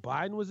if Joe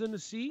Biden was in the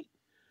seat?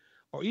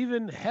 Or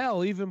even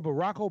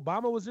Barack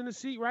Obama was in the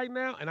seat right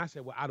now? And I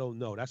said, well, I don't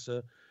know.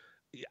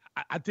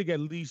 I think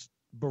at least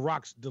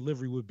Barack's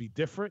delivery would be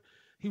different.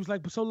 He was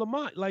like, but so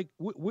Lamont, like,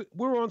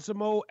 we're on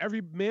some old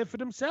every man for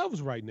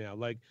themselves right now.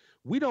 Like,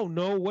 we don't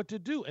know what to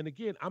do. And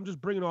again, I'm just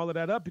bringing all of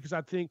that up because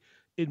I think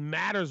it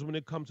matters when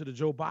it comes to the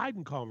Joe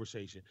Biden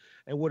conversation.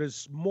 And what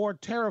is more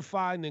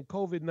terrifying than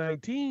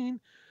COVID-19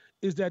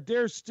 is that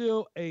there's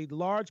still a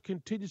large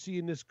contingency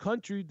in this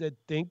country that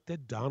think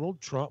that Donald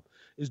Trump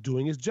is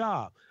doing his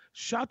job.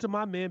 Shout to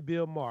my man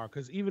Bill Maher,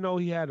 because even though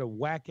he had a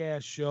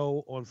whack-ass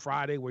show on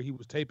Friday where he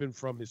was taping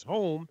from his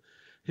home,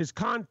 his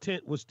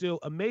content was still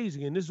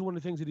amazing. And this is one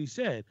of the things that he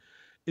said,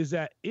 is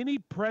that any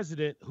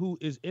president who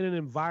is in an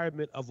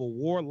environment of a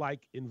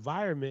warlike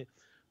environment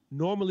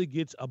normally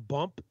gets a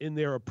bump in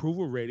their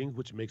approval ratings,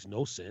 which makes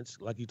no sense.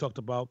 Like he talked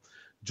about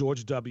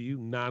George W.,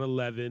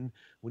 9/11,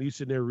 when he's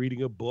sitting there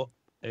reading a book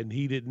and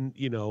he didn't,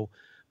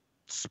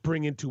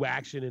 spring into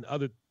action and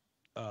other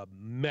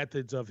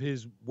methods of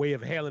his way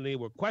of handling it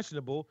were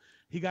questionable,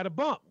 he got a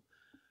bump.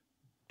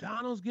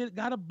 Donald's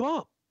got a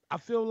bump. I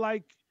feel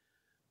like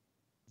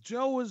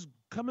Joe is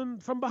coming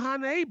from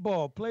behind the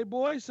 8-ball,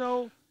 Playboy.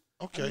 So,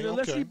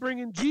 unless he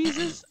bringing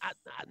Jesus,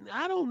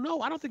 I don't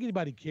know. I don't think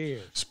anybody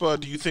cares. Spudd,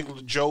 do you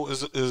think Joe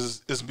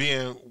is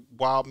being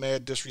wild,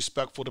 mad,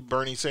 disrespectful to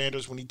Bernie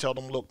Sanders when he told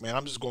him, look, man,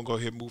 I'm just going to go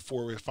ahead and move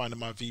forward with finding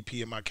my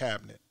VP in my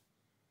cabinet?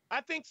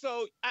 I think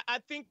so. I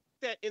think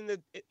that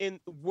in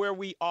where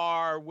we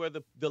are, where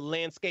the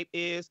landscape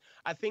is,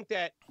 I think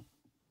that,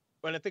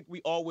 and I think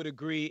we all would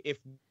agree, if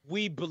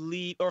we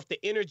believe, or if the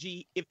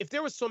energy, if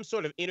there was some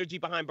sort of energy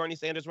behind Bernie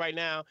Sanders right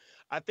now,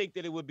 I think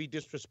that it would be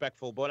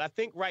disrespectful. But I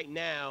think right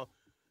now,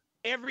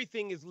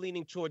 everything is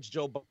leaning towards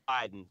Joe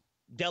Biden,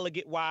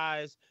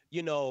 delegate-wise,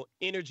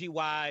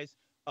 energy-wise,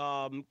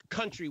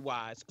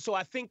 country-wise. So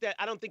I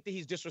don't think that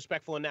he's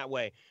disrespectful in that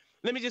way.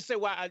 Let me just say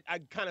why I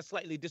kind of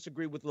slightly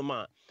disagree with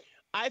Lamont.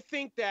 I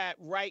think that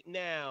right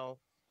now,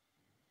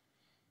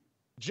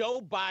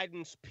 Joe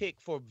Biden's pick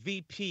for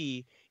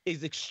VP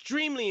is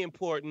extremely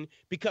important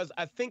because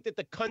I think that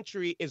the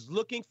country is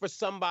looking for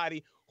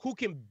somebody who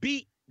can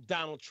beat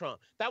Donald Trump.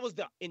 That was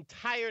the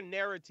entire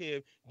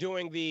narrative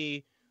during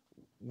the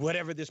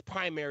whatever this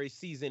primary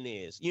season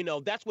is. You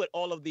know, that's what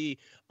all of the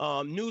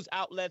news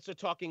outlets are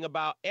talking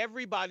about.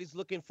 Everybody's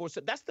looking for.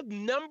 So that's the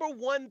number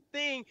one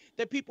thing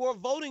that people are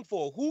voting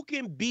for. Who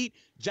can beat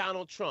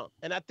Donald Trump?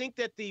 And I think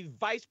that the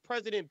vice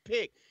president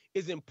pick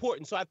is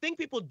important. So I think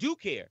people do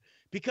care,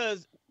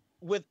 because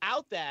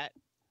without that,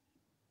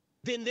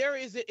 then there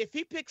is, if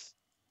he picks,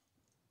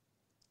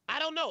 I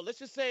don't know, let's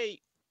just say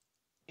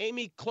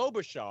Amy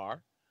Klobuchar,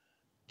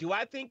 do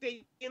I think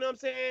they, you know what I'm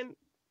saying?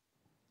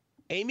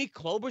 Amy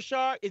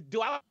Klobuchar,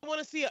 do I want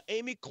to see a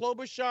Amy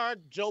Klobuchar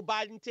Joe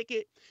Biden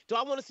ticket? Do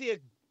I want to see a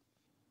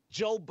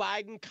Joe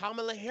Biden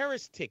Kamala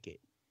Harris ticket?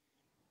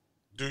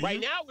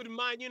 Right now, I wouldn't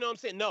mind, you know what I'm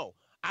saying? No,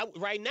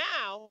 right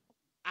now,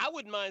 I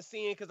wouldn't mind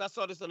seeing, because I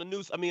saw this on the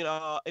news. I mean,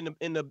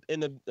 in a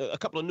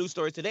couple of news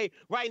stories today.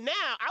 Right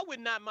now, I would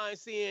not mind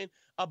seeing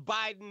a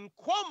Biden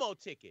Cuomo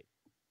ticket.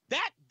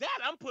 That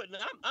I'm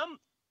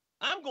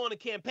going to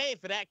campaign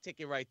for that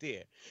ticket right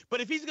there. But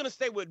if he's going to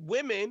stay with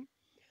women,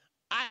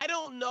 I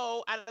don't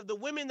know. Out of the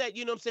women that,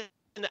 you know what I'm saying,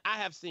 that I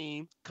have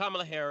seen,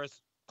 Kamala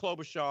Harris,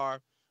 Klobuchar,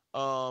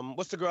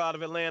 what's the girl out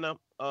of Atlanta?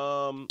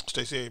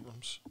 Stacey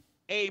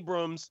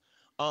Abrams.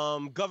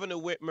 Governor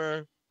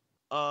Whitmer.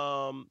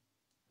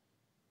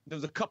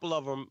 There's a couple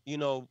of them, you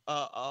know.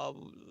 I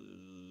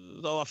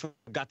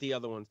forgot the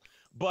other ones.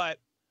 But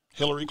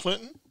Hillary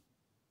Clinton?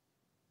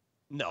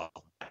 No,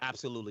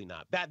 absolutely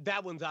not.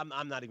 That one's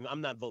I'm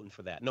not voting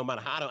for that. No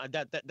matter how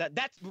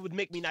that would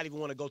make me not even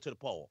want to go to the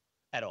poll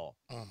at all.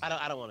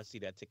 I don't want to see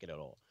that ticket at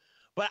all.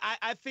 But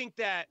I think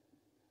that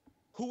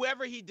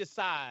whoever he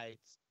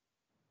decides,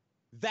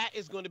 that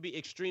is going to be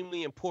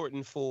extremely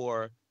important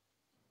for,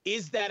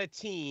 is that a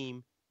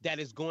team that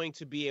is going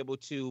to be able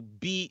to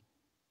beat,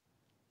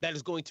 that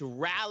is going to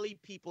rally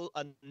people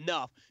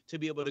enough to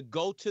be able to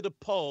go to the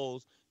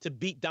polls to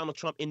beat Donald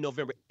Trump in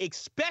November,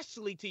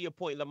 especially, to your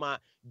point,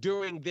 Lamont,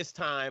 during this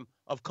time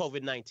of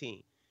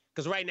COVID-19.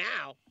 Because right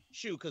now,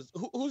 because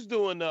who's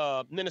doing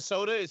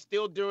Minnesota is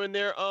still doing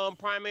their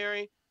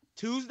primary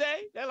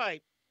Tuesday. They're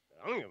like,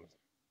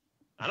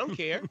 I don't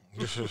care.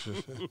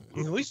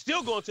 We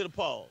still going to the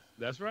polls.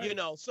 That's right. You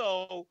know,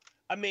 so,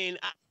 I mean,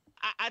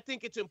 I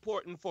think it's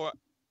important for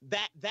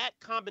that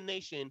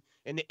combination,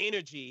 and the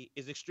energy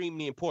is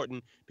extremely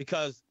important,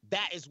 because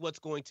that is what's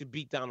going to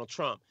beat Donald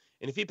Trump.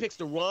 And if he picks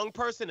the wrong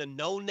person, a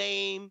no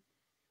name,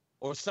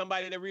 or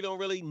somebody that we don't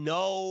really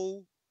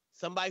know,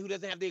 somebody who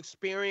doesn't have the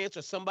experience,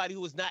 or somebody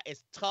who is not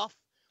as tough,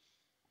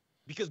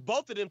 because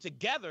both of them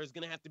together is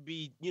going to have to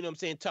be, you know what I'm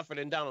saying, tougher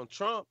than Donald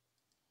Trump.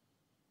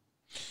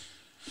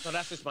 So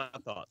that's just my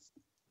thoughts.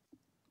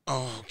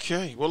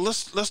 Okay, well,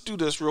 let's do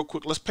this real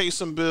quick. Let's pay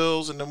some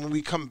bills, and then when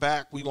we come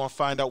back, we're going to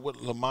find out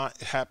what Lamont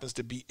happens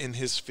to be in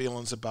his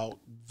feelings about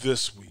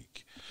this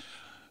week.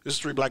 This is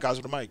Three Black Guys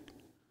with a Mic.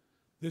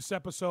 This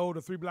episode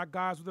of Three Black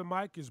Guys with a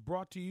Mic is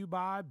brought to you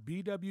by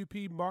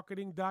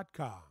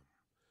BWPmarketing.com.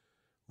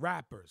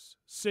 Rappers,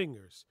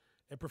 singers,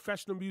 and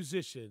professional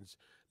musicians,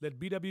 let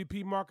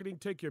BWP Marketing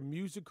take your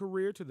music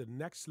career to the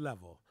next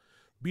level.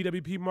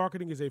 BWP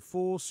Marketing is a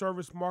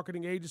full-service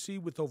marketing agency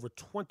with over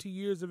 20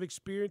 years of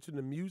experience in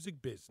the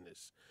music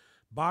business.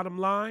 Bottom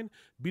line,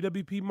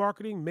 BWP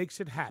Marketing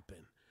makes it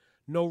happen.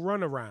 No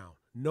runaround,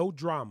 no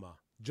drama,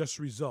 just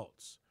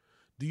results.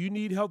 Do you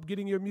need help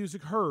getting your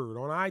music heard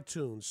on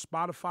iTunes,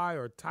 Spotify,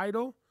 or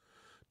Tidal?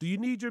 Do you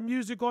need your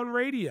music on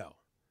radio?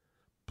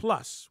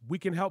 Plus, we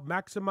can help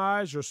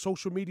maximize your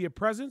social media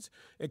presence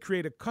and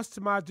create a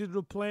customized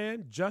digital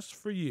plan just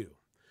for you.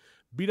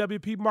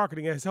 BWP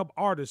Marketing has helped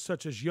artists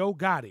such as Yo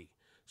Gotti,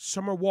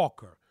 Summer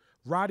Walker,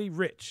 Roddy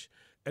Ricch,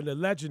 and the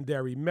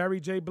legendary Mary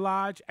J.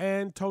 Blige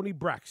and Tony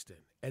Braxton.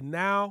 And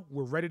now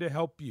we're ready to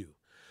help you.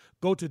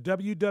 Go to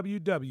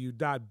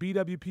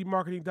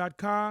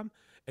www.bwpmarketing.com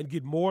and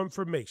get more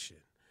information.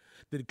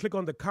 Then click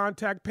on the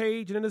contact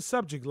page, and in the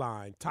subject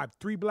line, type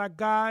 3 Black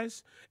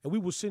Guys, and we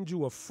will send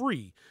you a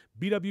free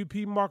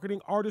BWP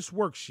Marketing Artist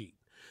Worksheet.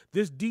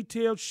 This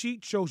detailed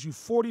sheet shows you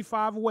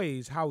 45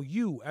 ways how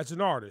you, as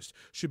an artist,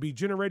 should be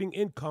generating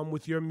income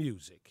with your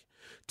music.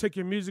 Take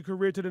your music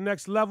career to the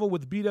next level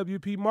with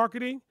BWP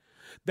Marketing.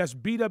 That's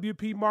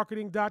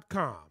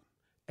bwpmarketing.com.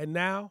 And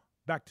now,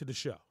 back to the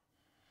show.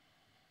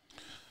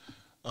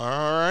 All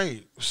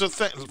right. So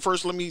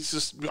first, let me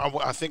just,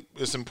 I think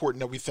it's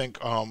important that we thank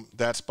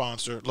that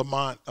sponsor.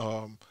 Lamont,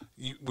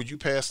 would you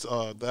pass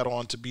that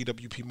on to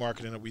BWP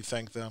Marketing, and we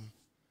thank them?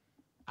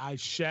 I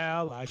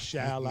shall. I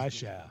shall. I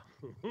shall.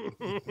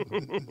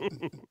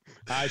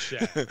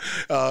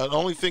 The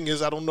only thing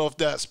is, I don't know if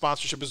that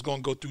sponsorship is going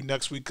to go through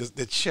next week, because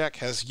the check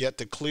has yet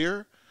to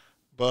clear.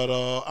 But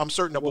I'm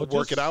certain that we'll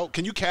work it out.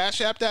 Can you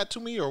Cash App that to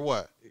me, or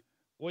what?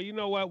 Well, you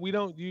know what? We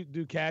don't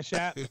do Cash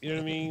App. You know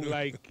what I mean?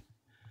 Like,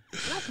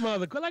 that's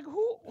mother. Like,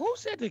 who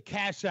said that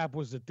Cash App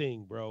was the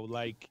thing, bro?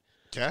 Like,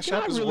 Cash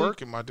App is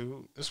working, my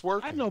dude. It's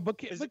working. I know, but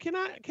can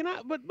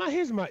I? But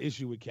here's my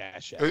issue with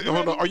Cash App.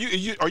 Hold on. Are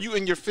you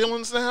in your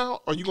feelings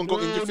now? Are you gonna go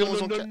in your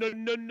feelings?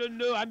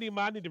 No. I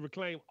need to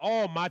reclaim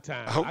all my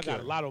time. Okay. I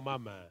got a lot on my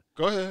mind.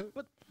 Go ahead.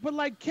 But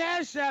like,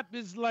 Cash App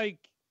is like,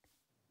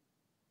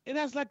 it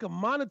has like a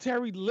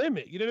monetary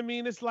limit. You know what I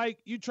mean? It's like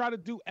you try to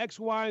do X,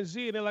 Y, and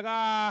Z, and they're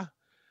like,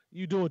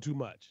 you doing too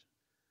much.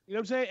 You know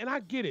what I'm saying? And I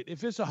get it.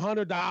 If it's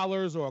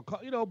 $100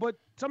 or but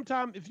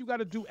sometimes if you got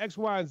to do X,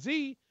 Y, and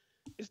Z,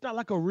 it's not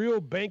like a real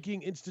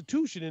banking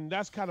institution, and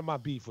that's kind of my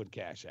beef with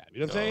Cash App. You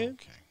know what I'm saying?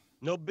 Okay.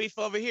 No beef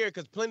over here,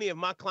 because plenty of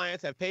my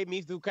clients have paid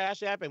me through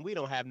Cash App, and we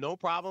don't have no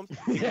problems.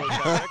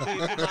 Directly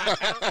into my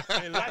account,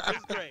 and life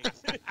is great.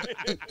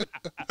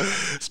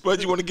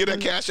 Spud, you want to get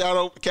that Cash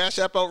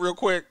App out real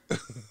quick?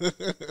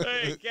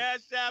 Hey,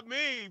 Cash App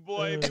me,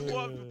 boy. If you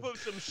want to put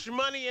some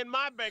shmoney in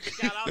my bank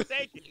account, I'll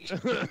take it.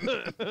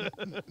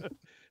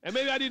 And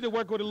maybe I need to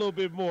work with it a little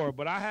bit more,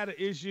 but I had an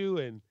issue,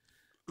 and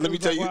Let me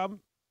tell you.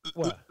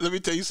 What? Let me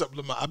tell you something,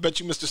 Lamont. I bet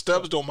you Mr.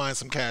 Stubbs don't mind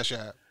some Cash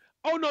App.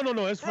 Oh,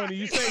 no. It's funny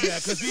you say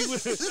that, because he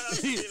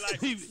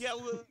was... Yeah,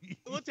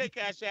 we'll take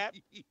Cash App.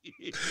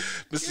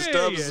 Mr.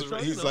 Stubbs, so,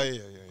 he's like,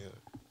 yeah.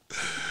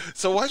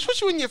 So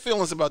what's you in your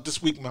feelings about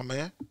this week, my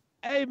man?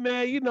 Hey,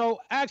 man,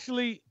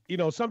 actually,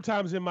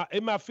 sometimes in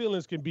my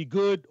feelings can be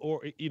good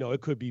or,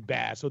 it could be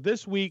bad. So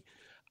this week,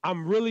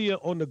 I'm really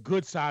on the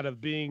good side of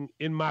being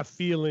in my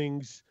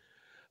feelings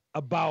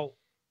about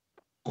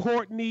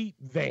Courtney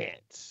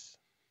Vance.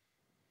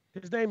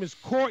 His name is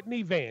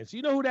Courtney Vance.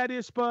 You know who that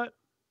is, Spud?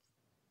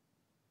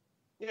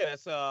 Yeah,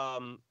 it's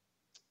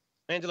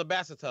Angela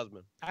Bassett's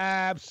husband.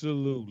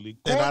 Absolutely.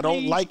 And I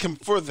don't like him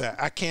for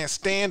that. I can't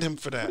stand him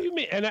for that. What do you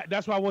mean? And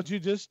that's why I want you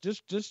to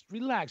just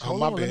relax.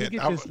 Hold on. Let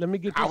me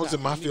get this. I was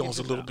in my feelings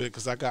a little bit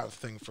because I got a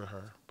thing for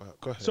her. But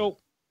go ahead. So,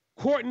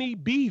 Courtney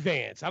B.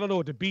 Vance. I don't know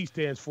what the B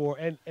stands for.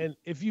 And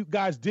if you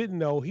guys didn't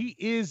know, he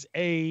is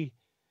a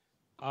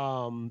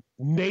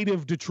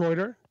native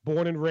Detroiter,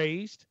 born and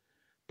raised.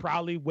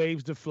 Proudly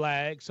waves the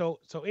flag. So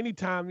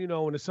anytime, when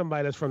there's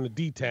somebody that's from the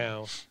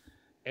D-town,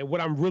 and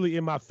what I'm really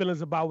in my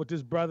feelings about with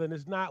this brother, and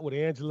it's not with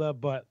Angela,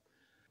 but,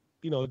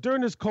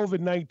 during this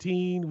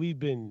COVID-19, we've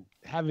been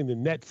having the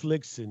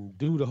Netflix and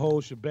do the whole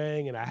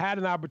shebang, and I had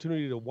an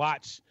opportunity to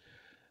watch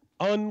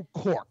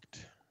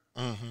Uncorked,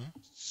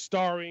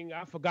 starring,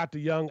 I forgot the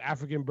young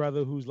African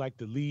brother who's like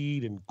the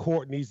lead, and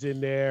Courtney's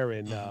in there,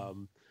 and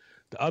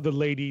the other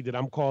lady that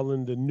I'm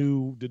calling the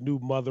new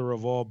mother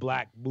of all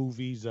black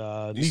movies,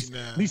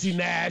 Niecy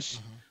Nash,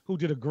 who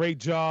did a great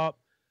job.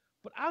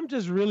 But I'm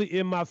just really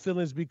in my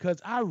feelings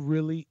because I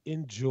really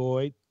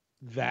enjoyed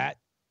that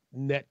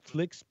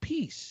Netflix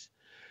piece.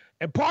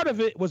 And part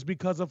of it was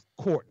because of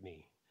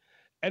Courtney.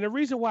 And the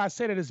reason why I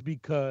say that is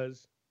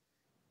because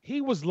he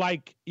was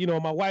like,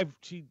 my wife,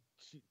 she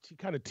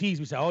kind of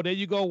teased me, said, oh, there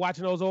you go,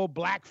 watching those old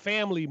black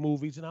family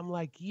movies. And I'm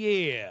like,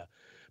 yeah,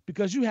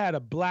 because you had a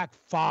black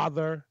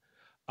father,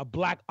 a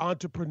black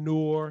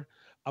entrepreneur,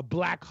 a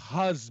black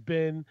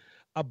husband,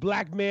 a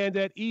black man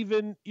that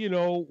even,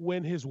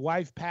 when his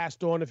wife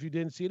passed on, if you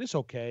didn't see it, it's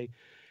okay.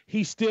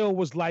 He still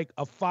was like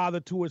a father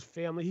to his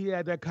family. He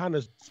had that kind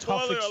of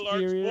tough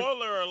experience.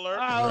 Spoiler alert.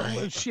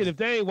 Oh, shit, if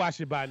they ain't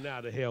watched it by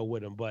now, the hell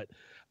with them. But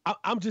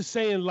I'm just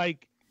saying,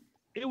 like,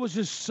 it was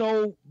just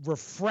so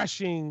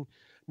refreshing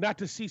not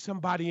to see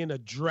somebody in a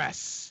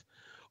dress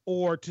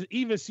or to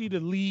even see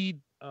the lead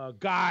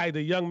guy,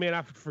 the young man,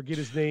 I forget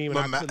his name,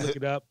 and I couldn't look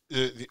it up.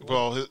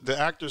 The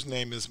actor's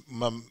name is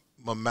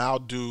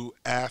Mamadou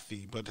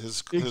Athie, but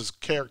his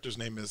character's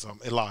name is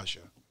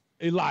Elijah.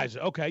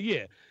 Elijah, okay,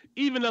 yeah.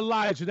 Even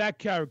Elijah, that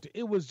character,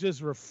 it was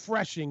just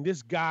refreshing.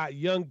 This guy,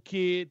 young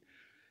kid,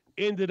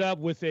 ended up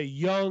with a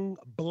young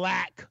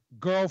black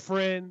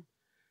girlfriend.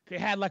 They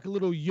had like a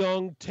little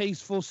young,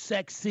 tasteful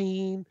sex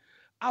scene.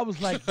 I was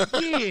like,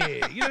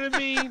 yeah, you know what I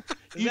mean?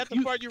 Is that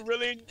the part you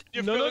really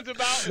your feelings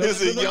about?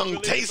 This is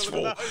young,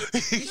 tasteful.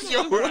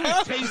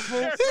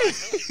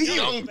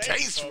 Young,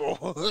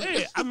 tasteful.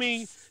 Yeah, I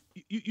mean,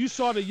 you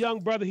saw the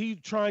young brother. He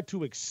trying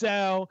to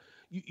excel.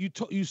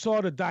 You saw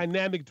the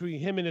dynamic between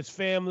him and his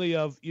family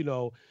of,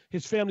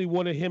 his family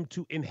wanted him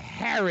to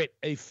inherit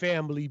a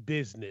family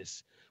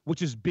business,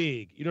 which is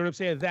big. You know what I'm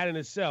saying? That in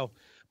itself.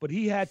 But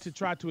he had to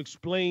try to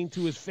explain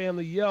to his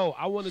family, yo,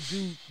 I want to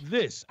do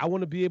this. I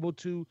want to be able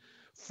to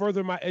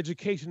further my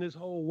education, this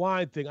whole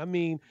wine thing. I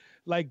mean,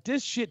 like,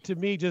 this shit to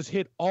me just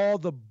hit all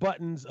the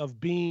buttons of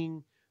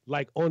being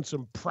like on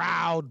some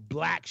proud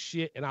black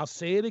shit. And I'll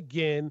say it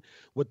again,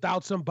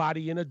 without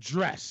somebody in a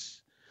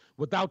dress,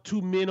 without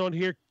two men on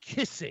here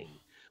kissing,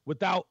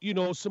 without,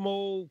 some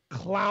old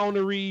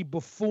clownery,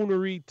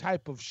 buffoonery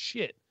type of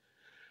shit.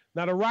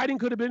 Now, the writing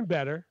could have been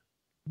better,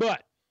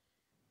 but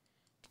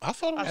I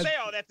say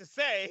all that to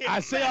say. I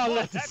say all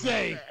that to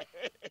say.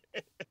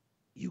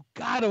 You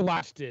gotta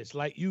watch this.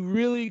 Like, you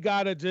really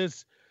gotta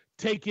just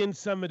take in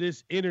some of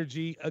this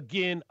energy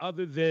again,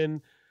 other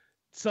than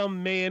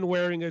some man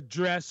wearing a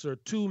dress or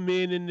two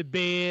men in the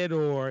bed,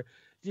 or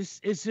it's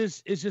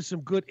just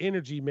some good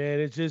energy, man.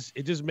 It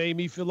just made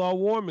me feel all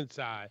warm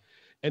inside.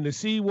 And to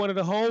see one of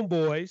the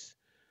homeboys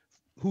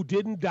who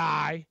didn't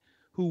die,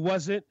 who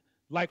wasn't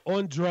like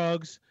on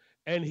drugs,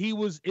 and he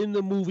was in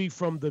the movie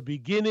from the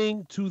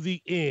beginning to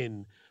the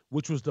end,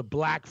 which was the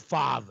black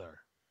father.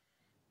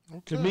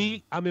 Okay. To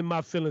me, I'm in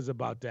my feelings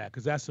about that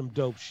because that's some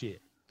dope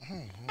shit.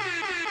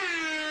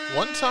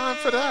 One time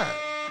for that.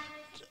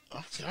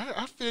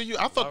 I feel you.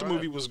 I thought the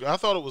movie was. I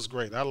thought it was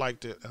great. I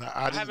liked it, and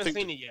I haven't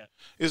seen it yet.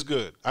 It's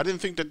good. I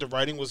didn't think that the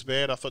writing was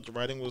bad. I thought the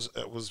writing was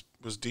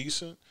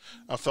decent.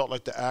 I felt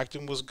like the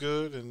acting was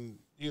good, and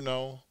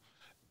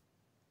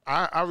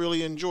I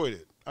really enjoyed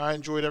it. I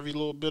enjoyed every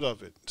little bit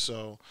of it.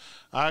 So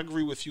I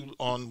agree with you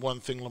on one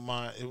thing,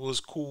 Lamont. It was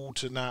cool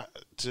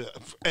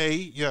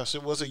yes,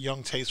 it was a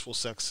young, tasteful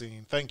sex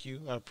scene. Thank you.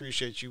 I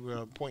appreciate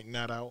you pointing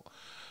that out.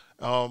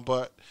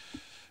 But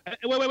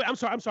wait. I'm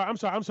sorry,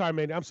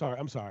 man. I'm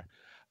sorry.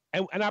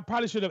 And I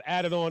probably should have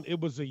added on. It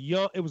was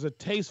a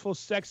tasteful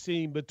sex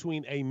scene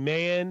between a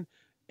man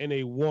and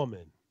a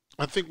woman.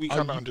 I think we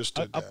kind of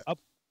understood that.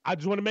 I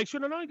just want to make sure.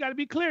 No, you got to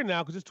be clear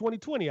now because it's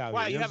 2020 out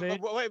here.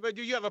 Wait, but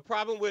do you have a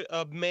problem with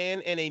a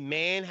man and a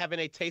man having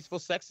a tasteful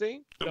sex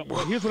scene? No,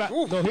 well, here's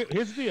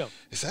the deal.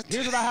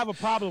 Here's what I have a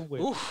problem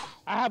with.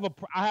 I have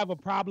a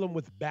problem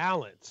with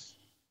balance.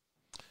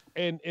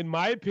 And in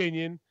my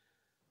opinion,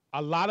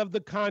 a lot of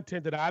the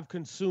content that I've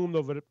consumed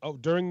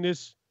during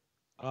this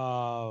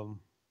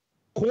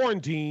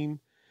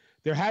quarantine,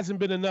 there hasn't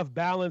been enough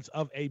balance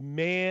of a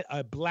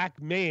black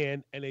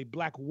man and a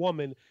black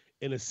woman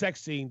in a sex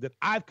scene that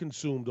I've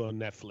consumed on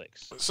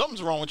Netflix.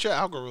 Something's wrong with your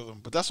algorithm,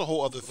 but that's a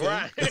whole other thing.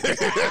 Right.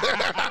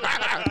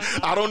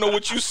 I don't know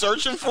what you're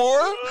searching for.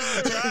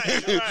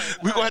 Right.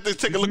 We're going to have to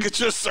take a look at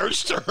your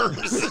search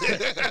terms.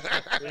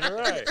 You're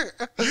right.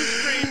 You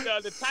streamed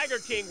the Tiger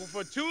King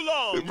for too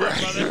long, Right.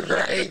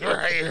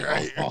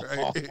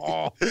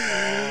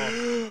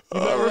 You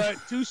know what?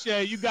 Touche,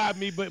 you got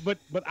me,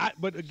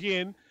 but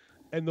again,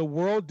 and the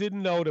world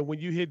didn't know that when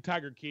you hit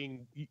Tiger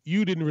King,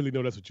 you didn't really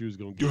know that's what you was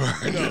going to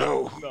get.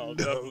 No,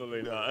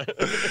 definitely not.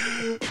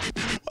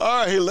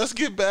 All right, let's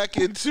get back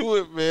into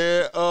it,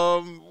 man.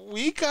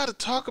 We got to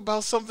talk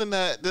about something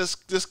that this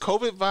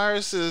COVID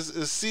virus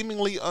is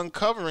seemingly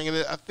uncovering, and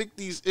I think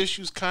these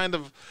issues kind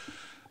of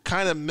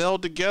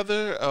meld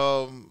together.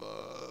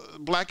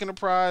 Black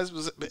Enterprise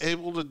was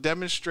able to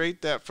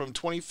demonstrate that from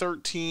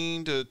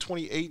 2013 to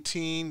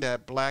 2018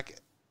 that Black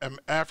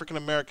African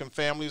American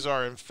families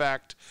are in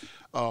fact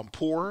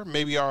poor.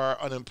 Maybe our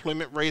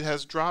unemployment rate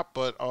has dropped,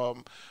 but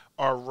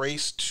our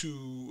race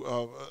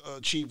to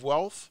achieve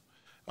wealth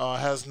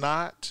has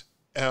not.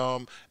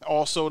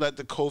 Also, that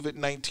the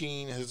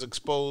COVID-19 has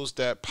exposed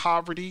that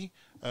poverty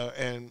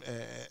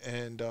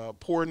and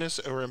poorness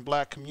are in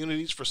black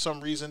communities. For some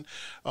reason,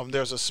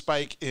 there's a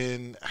spike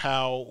in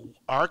how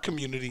our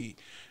community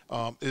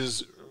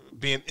is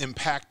being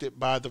impacted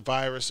by the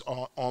virus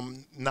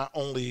on not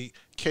only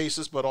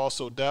cases but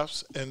also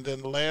deaths. And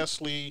then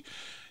lastly,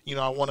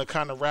 I want to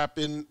kind of wrap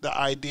in the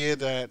idea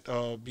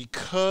that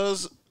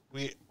because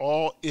we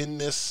all in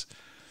this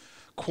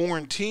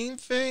quarantine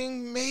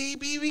thing,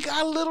 maybe we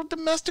got a little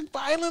domestic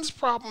violence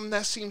problem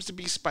that seems to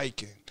be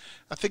spiking.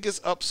 I think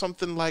it's up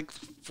something like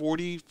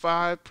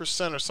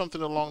 45% or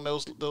something along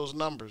those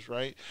numbers,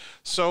 right?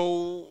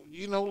 So,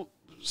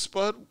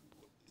 Spudd,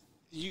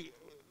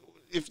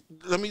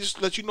 let me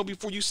just let you know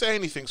before you say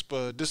anything,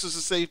 Spudd, this is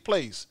a safe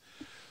place.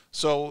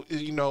 So,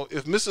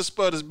 if Mrs.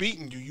 Spudd is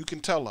beating you, you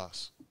can tell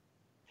us.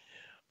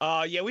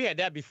 Yeah, we had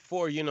that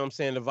before,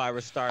 the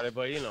virus started,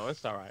 but,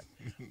 it's all right.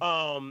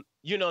 And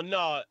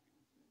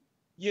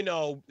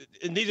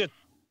these are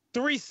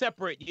three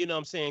separate,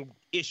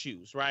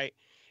 issues, right?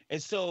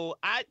 And so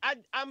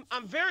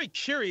I'm very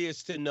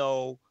curious to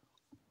know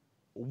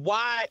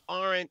why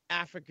aren't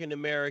African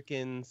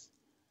Americans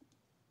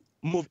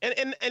move?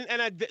 And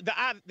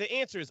the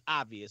answer is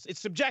obvious. It's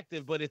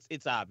subjective, but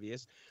it's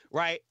obvious,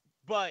 right?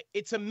 But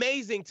it's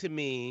amazing to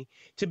me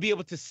to be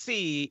able to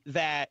see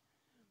that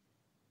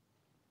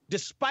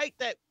despite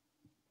that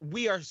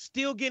we're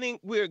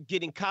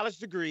getting college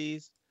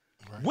degrees,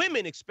 right.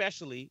 Women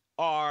especially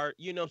are,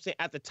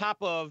 at the top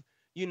of,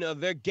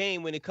 their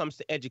game when it comes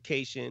to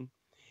education.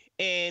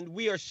 And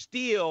we are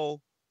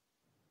still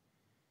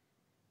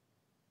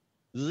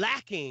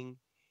lacking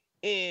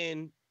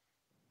in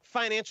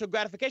financial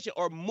gratification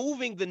or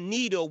moving the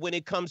needle when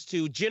it comes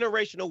to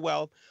generational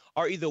wealth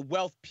or either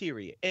wealth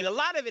period. And a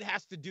lot of it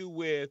has to do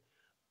with,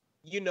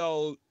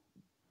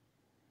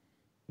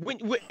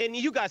 and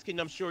you guys can,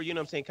 I'm sure,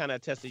 kind of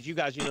attest this. You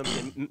guys,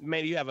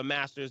 maybe you have a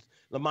master's,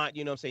 Lamont,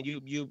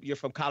 you're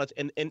from college.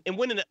 And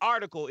when in an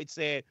article, it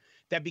said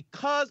that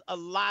because a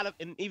lot of,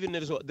 and even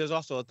there's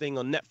also a thing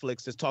on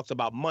Netflix that talks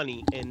about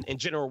money and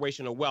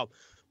generational wealth,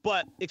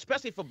 but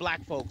especially for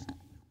black folks,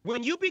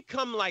 when you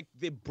become like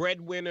the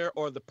breadwinner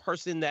or the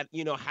person that,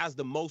 has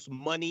the most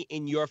money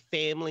in your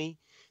family,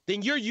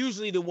 then you're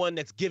usually the one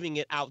that's giving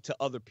it out to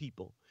other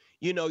people.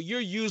 You're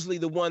usually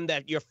the one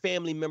that your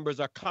family members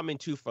are coming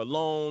to for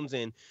loans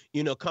and,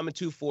 coming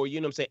to for,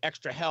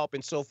 extra help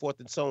and so forth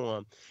and so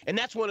on. And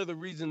that's one of the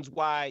reasons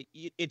why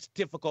it's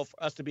difficult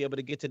for us to be able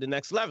to get to the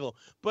next level.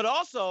 But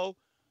also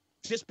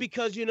just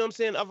because, of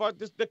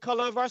the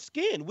color of our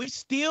skin, we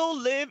still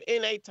live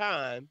in a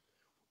time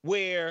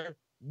where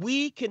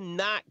we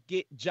cannot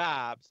get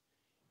jobs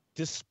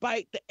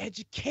despite the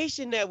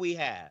education that we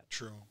have.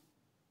 True.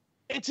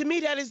 And to me,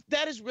 that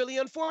is really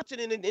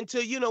unfortunate. And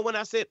until, when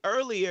I said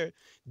earlier,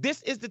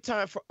 this is the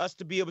time for us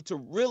to be able to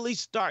really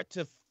start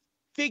to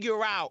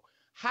figure out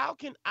how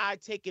can I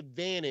take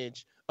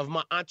advantage of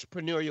my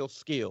entrepreneurial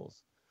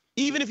skills,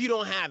 even if you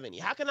don't have any.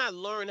 How can I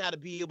learn how to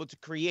be able to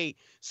create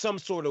some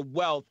sort of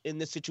wealth in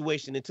this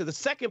situation? And to the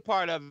second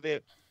part of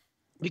it,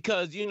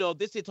 because,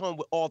 this hits home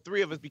with all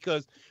three of us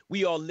because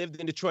we all lived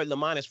in Detroit.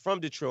 Lamont is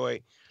from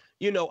Detroit,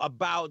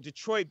 about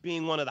Detroit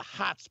being one of the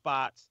hot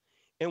spots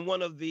and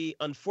one of the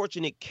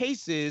unfortunate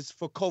cases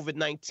for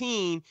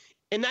COVID-19,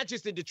 and not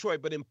just in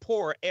Detroit, but in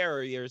poorer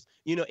areas,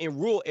 in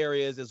rural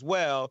areas as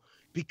well,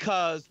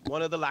 because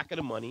one of the lack of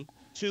the money,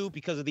 two,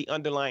 because of the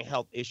underlying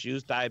health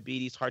issues,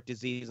 diabetes, heart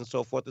disease, and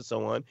so forth and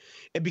so on.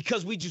 And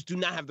because we just do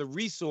not have the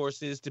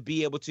resources to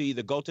be able to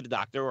either go to the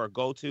doctor or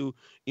go to,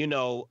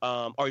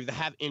 or either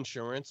have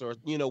insurance or,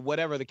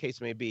 whatever the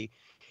case may be.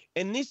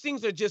 And these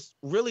things are just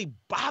really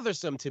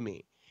bothersome to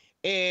me.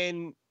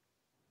 And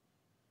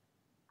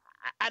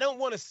I don't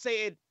want to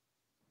say it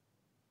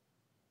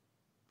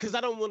because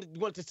I don't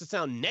want this to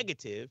sound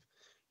negative,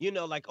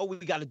 like, oh, we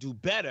got to do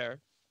better.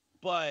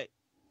 But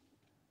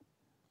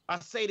I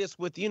say this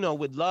with,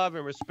 with love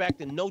and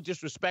respect and no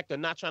disrespect or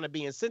not trying to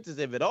be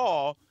insensitive at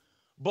all.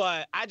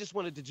 But I just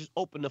wanted to just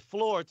open the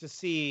floor to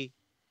see,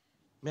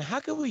 man,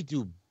 how can we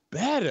do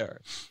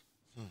better?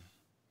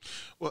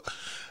 Well,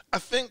 I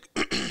think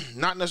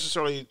not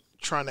necessarily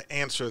trying to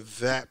answer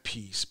that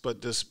piece,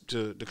 but just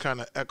to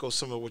kind of echo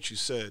some of what you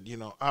said.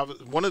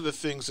 One of the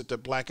things that the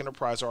Black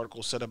Enterprise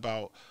article said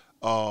about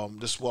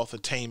this wealth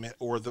attainment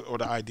or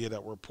the idea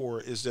that we're poor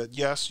is that,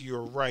 yes,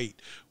 you're right.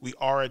 We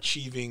are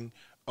achieving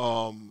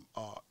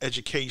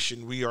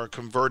education. We are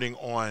converting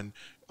on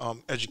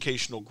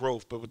educational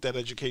growth, but with that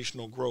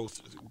educational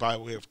growth by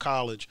way of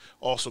college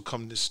also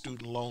comes this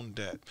student loan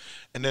debt.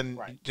 And then,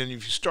 then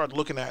if you start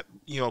looking at,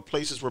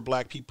 places where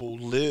Black people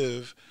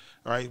live,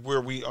 right,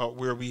 where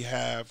we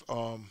have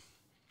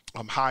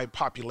high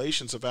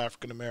populations of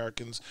African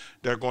Americans,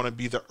 they're going to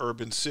be the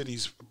urban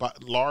cities,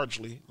 but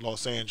largely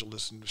Los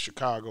Angeles and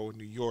Chicago and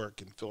New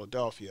York and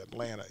Philadelphia,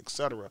 Atlanta,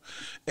 etc.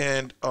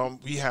 And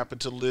we happen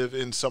to live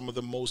in some of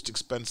the most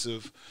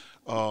expensive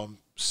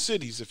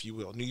cities, if you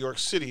will. New York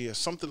City is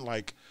something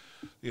like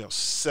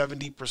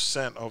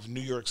 70% of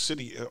New York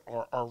City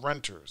are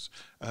renters,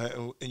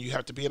 and you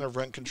have to be in a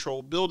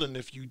rent-controlled building.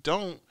 If you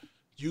don't,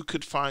 you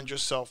could find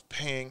yourself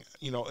paying,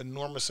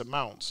 enormous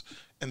amounts.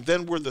 And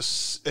then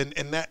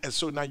and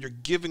so now you're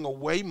giving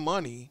away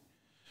money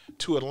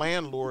to a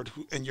landlord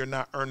and you're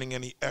not earning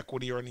any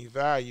equity or any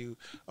value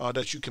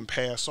that you can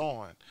pass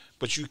on.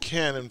 But you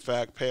can, in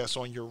fact, pass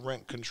on your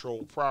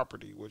rent-controlled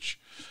property, which,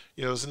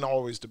 isn't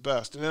always the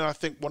best. And then I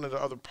think one of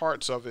the other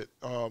parts of it,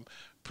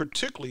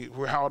 particularly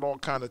where how it all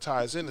kind of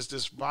ties in, is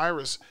this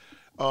virus.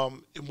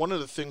 One of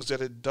the things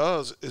that it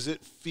does is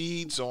it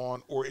feeds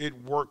on, or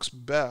it works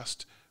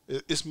best,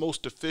 it's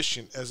most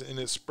efficient in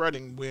its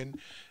spreading when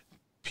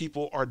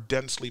people are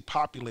densely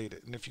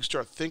populated. And if you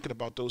start thinking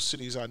about those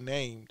cities I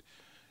named,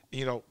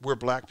 where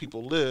Black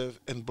people live,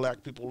 and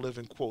Black people live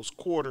in close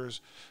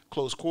quarters,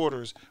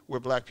 where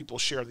Black people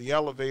share the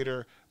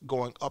elevator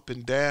going up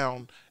and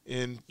down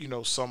in,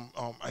 some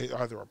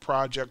either a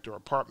project or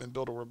apartment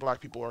building where Black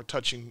people are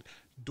touching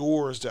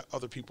doors that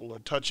other people are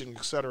touching,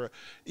 et cetera.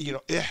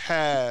 It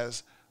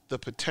has the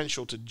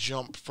potential to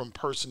jump from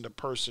person to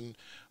person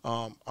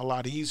a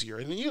lot easier.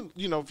 And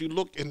if you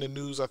look in the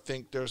news, I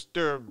think there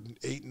are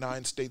 8,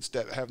 9 states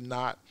that have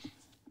not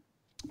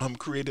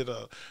created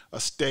a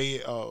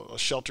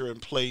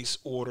shelter-in-place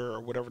order or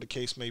whatever the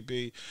case may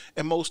be,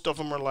 and most of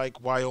them are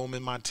like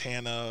Wyoming,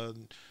 Montana,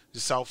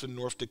 South and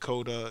North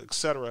Dakota,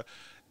 etc.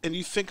 And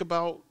you think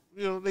about,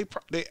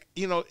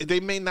 they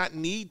may not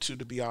need to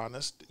be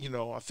honest.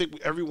 I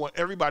think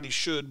everybody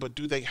should, but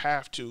do they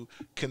have to?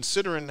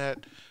 Considering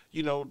that,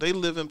 they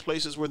live in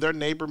places where their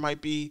neighbor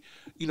might be,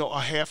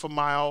 a half a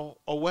mile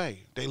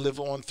away. They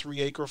live on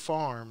 3-acre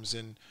farms,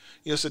 and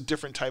it's a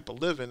different type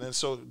of living. And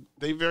so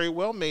they very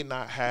well may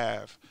not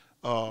have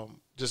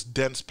just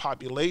dense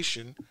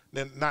population.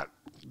 They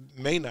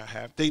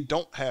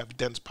don't have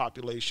dense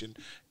population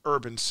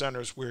urban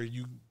centers where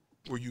you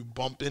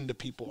bump into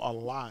people a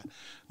lot,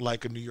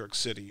 like a New York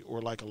City or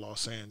like a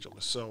Los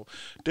Angeles. So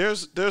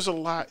there's a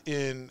lot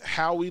in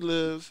how we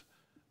live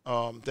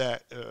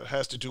that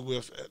has to do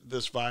with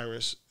this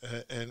virus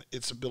and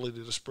its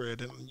ability to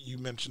spread. And you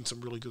mentioned some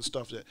really good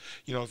stuff that,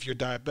 if you're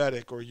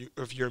diabetic or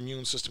if your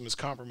immune system is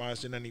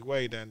compromised in any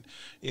way, then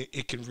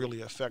it can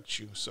really affect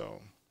you.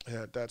 So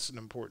yeah,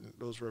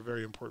 those were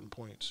very important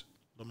points.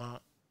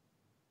 Lamont?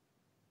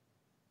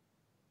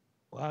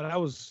 Well,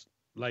 that was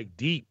like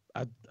deep.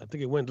 I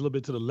think it went a little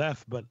bit to the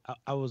left, but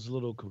I was a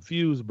little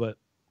confused. But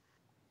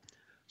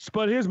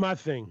Spudd, here's my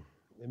thing.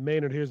 And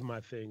Maynard, here's my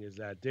thing, is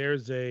that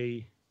there's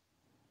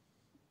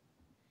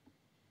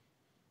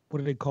what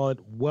do they call it?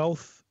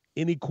 Wealth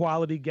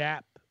inequality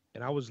gap.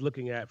 And I was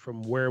looking at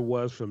from where it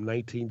was from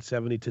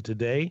 1970 to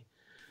today.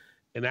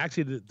 And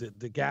actually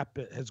the gap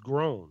has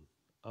grown.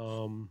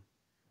 And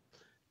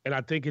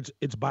I think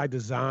it's by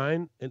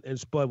design. And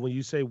Spudd, when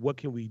you say, what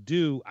can we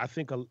do? I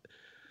think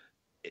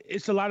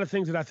it's a lot of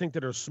things that I think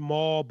that are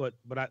small, but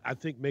I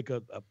think make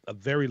a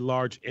very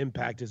large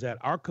impact, is that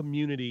our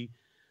community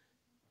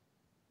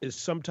is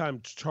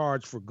sometimes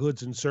charged for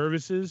goods and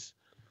services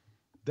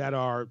that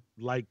are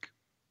like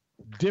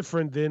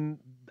different than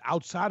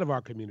outside of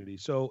our community.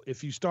 So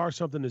if you start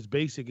something as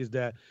basic as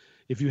that,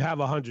 if you have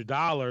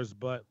 $100,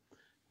 but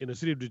in the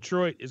city of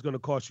Detroit, it's going to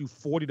cost you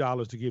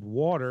 $40 to get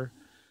water.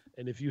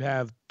 And if you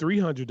have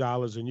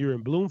 $300 and you're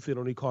in Bloomfield,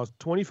 only costs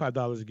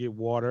 $25 to get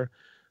water.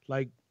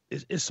 Like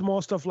it's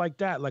small stuff like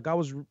that. Like I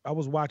was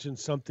watching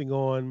something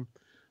on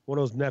one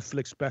of those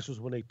Netflix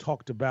specials when they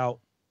talked about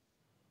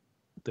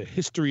the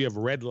history of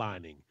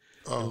redlining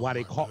and why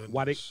they called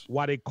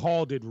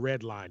it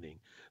redlining.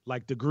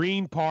 Like the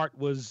green part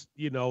was,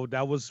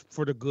 that was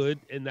for the good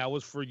and that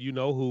was for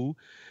who.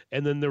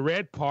 And then the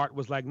red part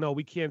was like, no,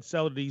 we can't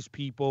sell to these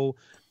people.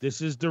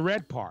 This is the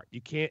red part. You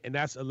can't. And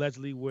that's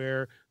allegedly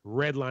where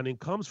redlining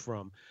comes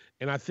from.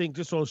 And I think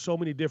just on so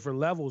many different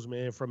levels,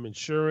 man, from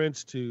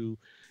insurance to,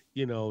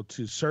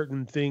 to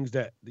certain things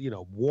that,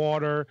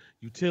 water,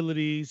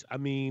 utilities. I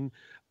mean,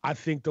 I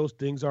think those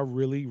things are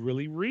really,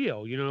 really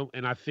real,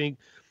 and I think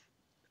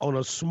on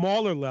a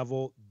smaller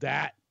level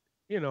that,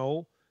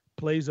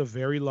 plays a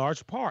very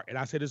large part. And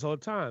I say this all the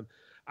time.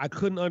 I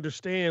couldn't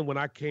understand when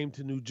I came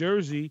to New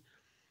Jersey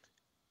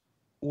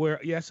where,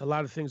 yes, a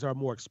lot of things are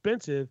more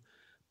expensive,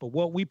 but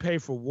what we pay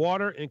for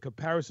water in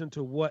comparison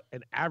to what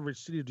an average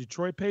city of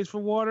Detroit pays for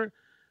water,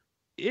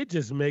 it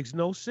just makes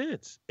no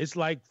sense. It's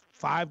like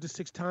 5 to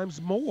 6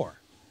 times more.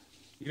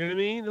 You know what I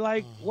mean?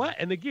 Like what?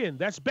 And again,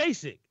 that's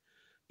basic,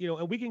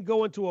 and we can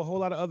go into a whole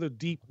lot of other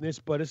deepness,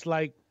 but it's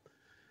like,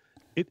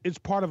 it's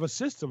part of a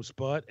system,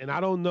 Spud. And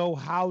I don't know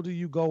how do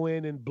you go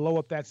in and blow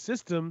up that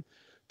system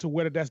to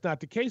whether that's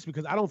not the case,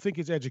 because I don't think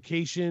it's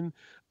education.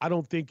 I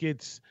don't think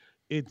it's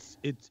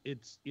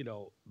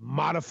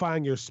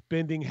modifying your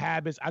spending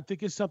habits. I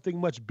think it's something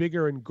much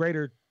bigger and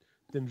greater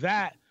than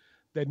that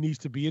needs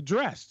to be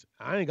addressed.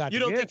 I ain't got the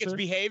answer. You don't think it's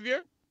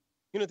behavior?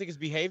 You don't think it's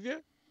behavior?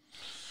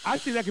 I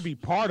think that could be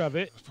part of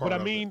it. But I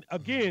mean,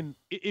 again,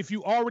 if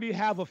you already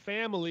have a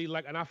family,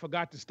 like, and I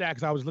forgot the stat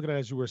because I was looking at it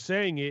as you were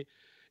saying it,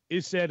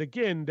 it said,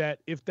 again, that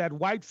if that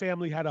white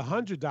family had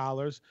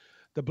 $100,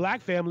 the black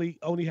family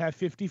only had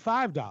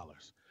 $55.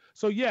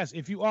 So, yes,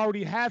 if you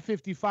already have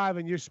 $55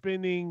 and you're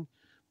spending,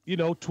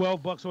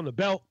 $12 on the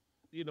belt,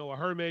 a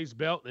Hermes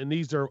belt, and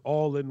these are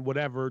all in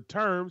whatever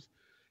terms,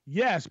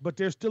 yes, but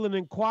there's still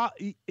an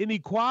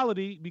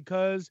inequality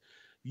because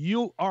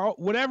you are,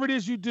 whatever it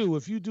is you do,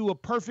 if you do a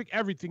perfect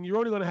everything, you're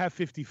only going to have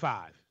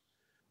 55.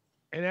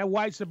 And that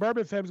white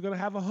suburban family is going to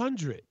have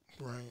 100.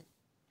 Right.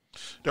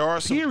 There are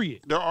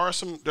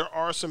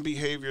some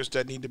behaviors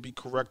that need to be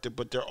corrected,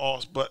 but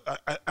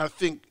I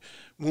think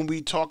when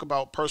we talk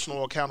about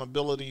personal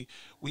accountability,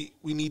 we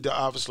need to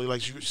obviously,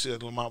 like you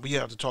said, Lamont, we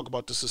have to talk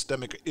about the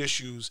systemic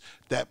issues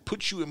that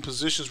put you in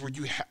positions where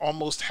you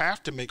almost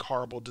have to make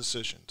horrible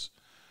decisions.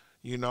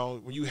 Where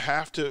you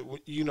have to,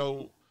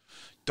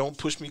 don't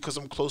push me because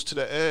I'm close to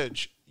the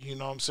edge. You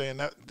know what I'm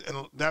saying? And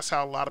that's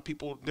how a lot of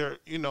people,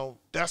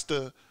 that's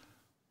the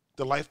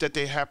life that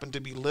they happen to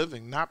be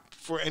living, not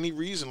for any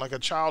reason. Like a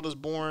child is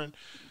born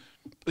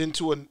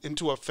into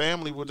a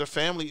family where the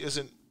family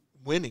isn't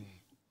winning.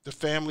 The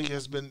family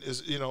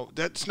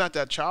that's not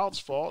that child's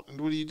fault.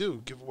 And what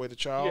do? Give away the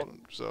child?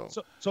 Yeah.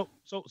 So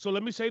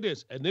let me say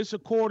this, and this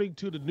according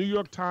to the New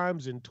York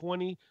Times in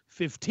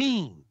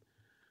 2015,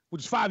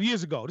 which is 5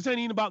 years ago. This ain't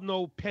even about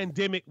no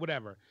pandemic,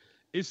 whatever.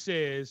 It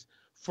says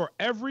for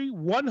every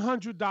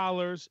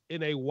 $100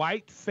 in a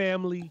white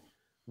family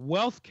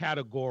wealth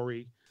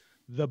category,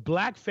 the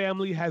black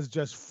family has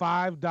just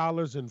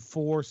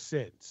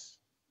 $5.04.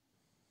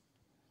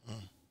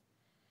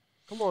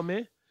 Come on,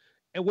 man.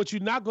 And what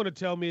you're not going to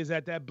tell me is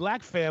that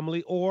black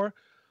family, or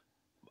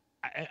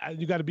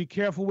you got to be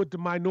careful with the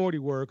minority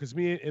word, because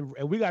me and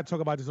we got to talk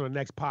about this on the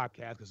next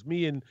podcast, because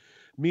me and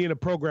a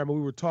programmer,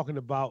 we were talking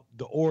about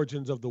the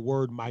origins of the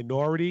word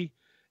minority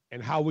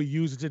and how we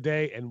use it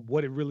today and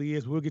what it really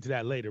is. We'll get to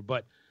that later.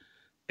 But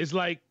it's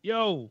like,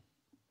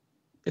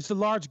 it's a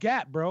large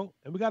gap, bro.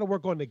 And we got to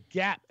work on the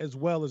gap as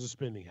well as the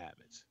spending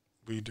habits.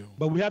 We do.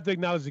 But we have to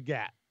acknowledge the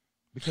gap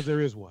because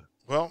there is one.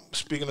 Well,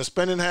 speaking of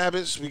spending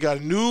habits, we got a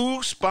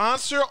new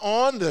sponsor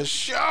on the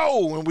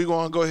show, and we're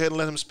going to go ahead and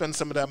let him spend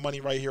some of that money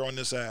right here on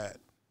this ad.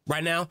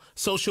 Right now,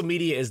 social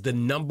media is the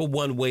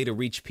 #1 way to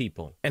reach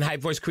people. And Hype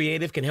Voice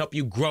Creative can help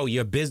you grow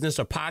your business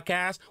or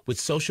podcast with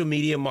social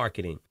media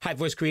marketing. Hype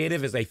Voice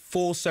Creative is a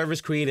full-service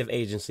creative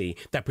agency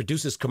that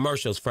produces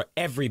commercials for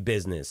every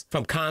business,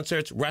 from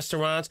concerts,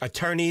 restaurants,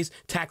 attorneys,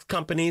 tax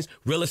companies,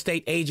 real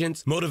estate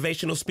agents,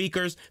 motivational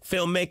speakers,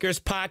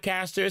 filmmakers,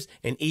 podcasters,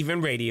 and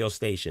even radio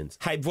stations.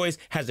 Hype Voice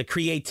has the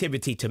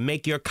creativity to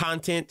make your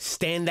content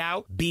stand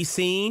out, be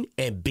seen,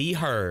 and be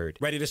heard.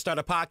 Ready to start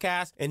a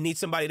podcast and need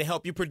somebody to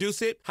help you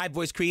produce it? Hype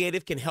Voice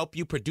Creative can help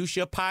you produce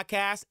your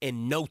podcast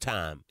in no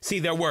time. See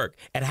their work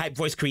at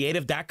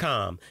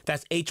hypevoicecreative.com.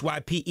 That's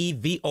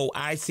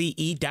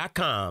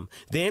HYPEVOICE.com.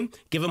 Then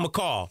give them a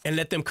call and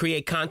let them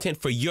create content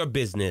for your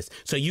business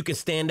so you can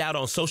stand out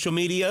on social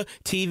media,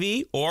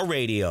 TV, or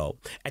radio.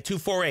 At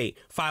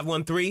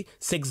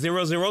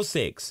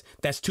 248-513-6006.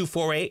 That's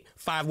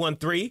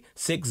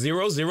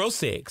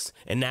 248-513-6006.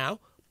 And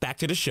now, back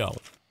to the show.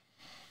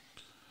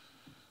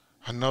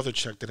 Another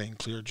check that ain't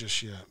clear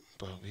just yet,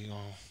 but we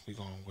gonna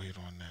wait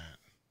on that.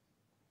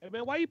 Hey,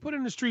 man, why you put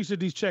in the streets that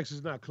these checks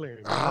is not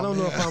clearing? Man? I don't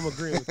know if I'm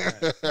agreeing with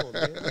that. Come on,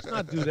 man. Let's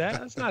not do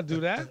that. Let's not do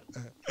that.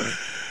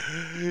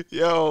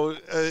 Yo,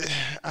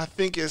 I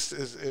think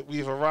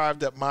we've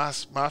arrived at my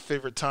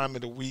favorite time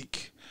of the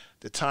week,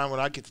 the time when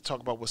I get to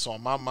talk about what's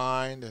on my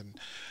mind, and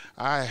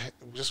I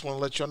just want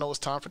to let y'all know it's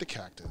time for the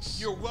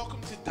cactus. You're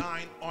welcome to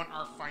dine on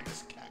our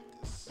finest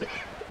cactus.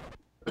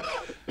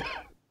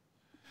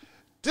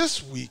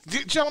 This week,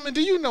 gentlemen,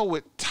 do you know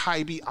what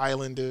Tybee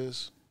Island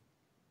is?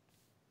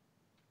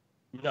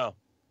 No.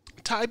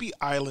 Tybee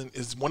Island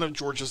is one of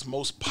Georgia's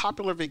most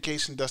popular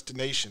vacation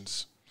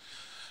destinations.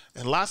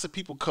 And lots of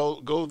people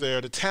go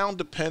there. The town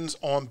depends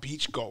on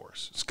beach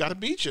goers. It's got a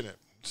beach in it.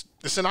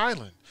 It's an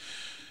island.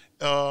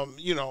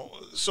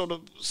 So the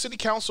city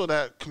council of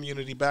that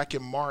community back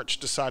in March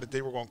decided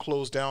they were going to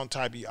close down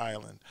Tybee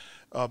Island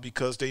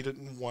because they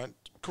didn't want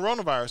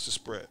coronavirus to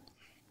spread.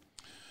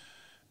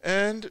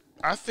 And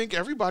I think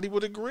everybody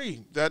would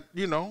agree that,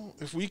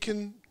 if we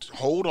can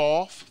hold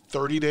off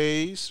 30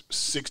 days,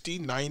 60,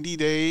 90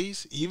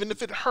 days, even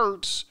if it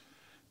hurts,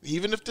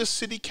 even if the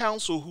city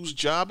council, whose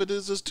job it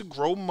is to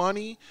grow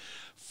money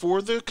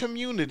for the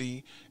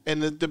community,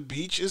 and the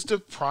beach is the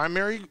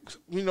primary,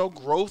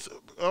 growth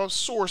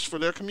source for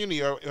their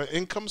community, or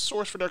income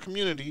source for their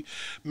community,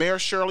 Mayor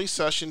Shirley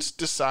Sessions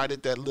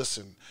decided that,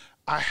 listen,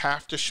 I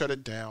have to shut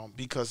it down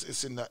because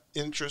it's in the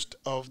interest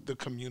of the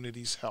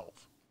community's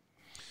health.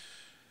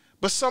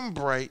 But some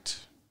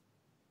bright,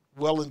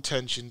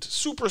 well-intentioned,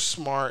 super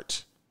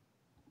smart,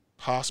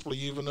 possibly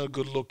even a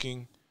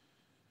good-looking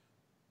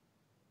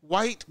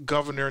white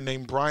governor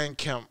named Brian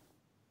Kemp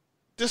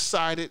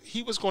decided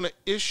he was going to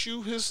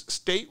issue his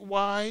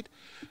statewide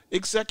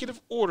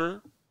executive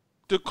order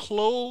to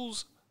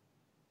close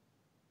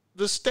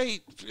the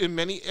state in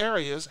many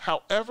areas.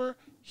 However,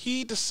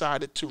 he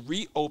decided to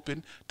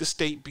reopen the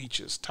state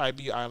beaches,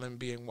 Tybee Island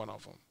being one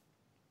of them.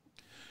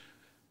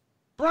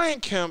 Brian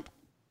Kemp,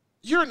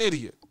 you're an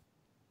idiot.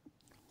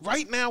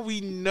 Right now, we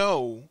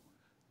know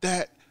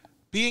that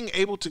being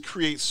able to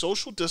create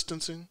social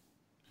distancing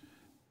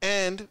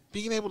and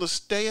being able to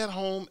stay at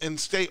home and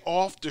stay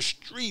off the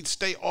streets,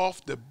 stay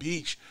off the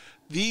beach,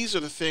 these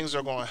are the things that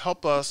are going to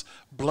help us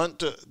blunt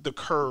the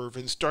curve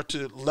and start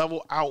to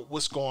level out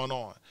what's going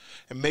on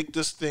and make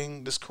this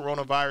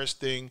coronavirus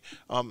thing,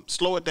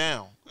 slow it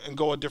down and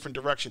go a different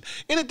direction.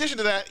 In addition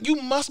to that, you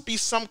must be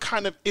some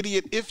kind of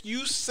idiot if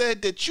you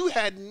said that you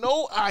had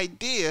no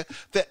idea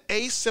that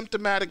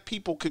asymptomatic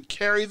people could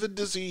carry the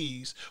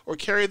disease or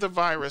carry the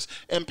virus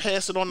and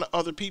pass it on to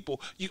other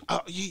people.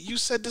 You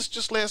said this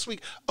just last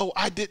week. Oh,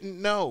 I didn't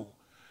know.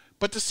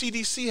 But the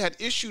CDC had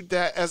issued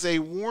that as a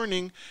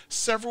warning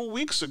several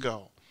weeks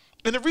ago.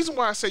 And the reason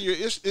why I say you're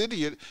an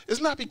idiot is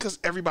not because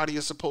everybody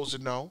is supposed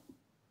to know,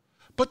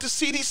 but the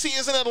CDC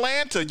is in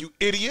Atlanta, you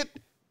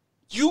idiot.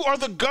 You are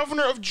the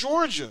governor of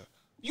Georgia.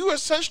 You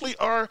essentially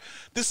are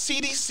the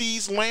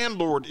CDC's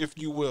landlord, if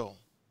you will.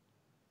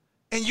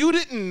 And you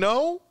didn't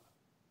know?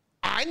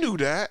 I knew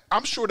that.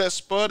 I'm sure that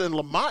Spudd and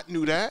Lamonte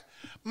knew that.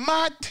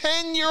 My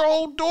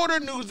 10-year-old daughter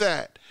knew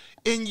that.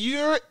 And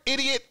your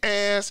idiot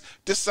ass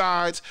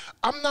decides,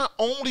 I'm not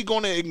only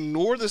going to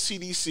ignore the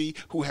CDC,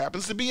 who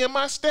happens to be in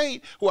my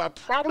state, who I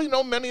probably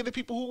know many of the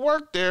people who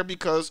work there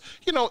because,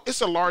 it's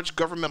a large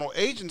governmental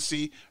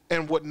agency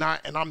and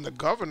whatnot, and I'm the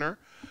governor,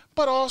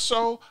 but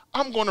also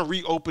I'm going to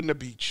reopen the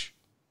beach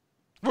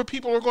where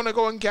people are going to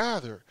go and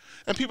gather.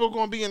 And people are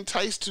going to be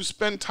enticed to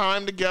spend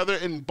time together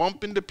and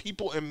bump into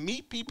people and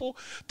meet people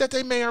that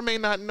they may or may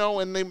not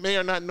know, and they may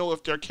or not know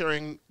if they're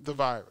carrying the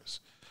virus.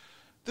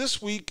 This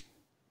week,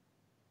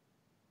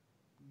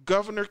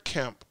 Governor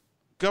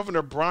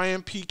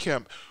Brian P.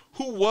 Kemp,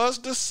 who was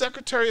the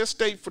Secretary of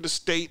State for the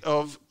state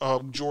of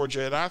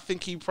Georgia, and I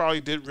think he probably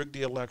did rig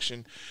the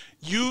election,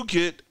 you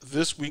get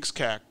this week's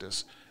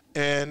cactus.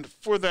 And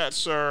for that,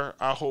 sir,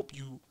 I hope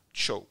you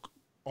choke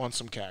on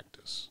some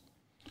cactus.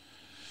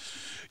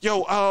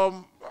 Yo,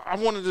 I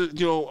wanted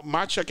to,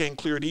 my check ain't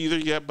cleared either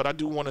yet, but I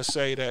do want to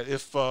say that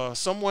if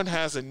someone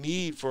has a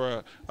need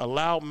for a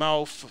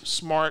loudmouth,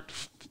 smart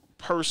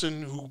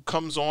person who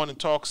comes on and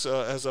talks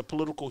as a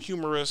political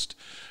humorist,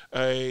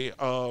 a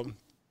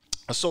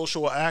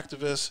social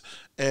activist,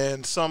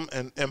 and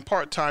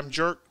part-time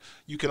jerk,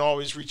 you can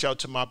always reach out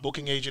to my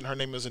booking agent. Her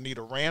name is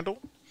Anita Randall,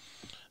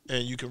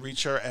 and you can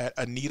reach her at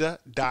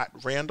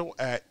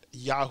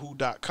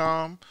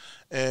anita.randall@yahoo.com.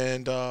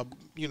 And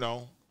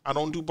I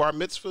don't do bar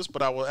mitzvahs,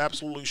 but I will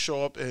absolutely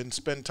show up and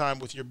spend time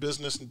with your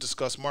business and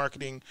discuss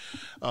marketing,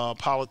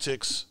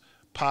 politics,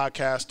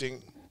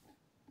 podcasting,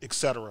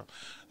 etc.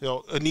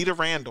 Anita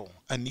Randall,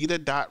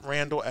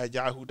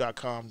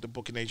 anita.randall@yahoo.com, the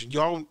booking agent.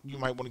 You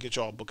might want to get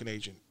y'all a booking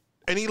agent.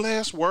 Any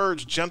last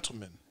words,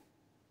 gentlemen?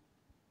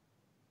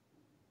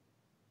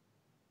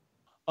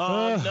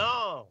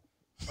 No.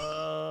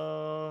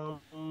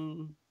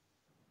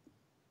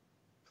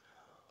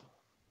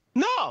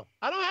 No,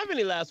 I don't have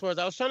any last words.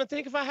 I was trying to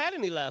think if I had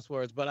any last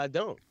words, but I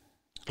don't.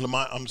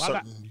 Lamont, I'm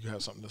certain you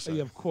have something to say.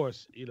 Yeah, of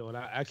course. You know, and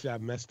I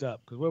messed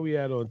up because where we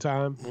at on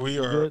time?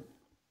 We're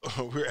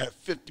at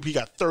 50. We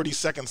got 30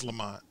 seconds,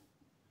 Lamont.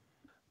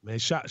 Man,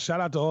 shout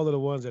out to all of the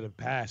ones that have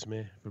passed,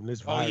 man, from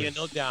this virus. Oh yeah,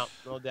 no doubt.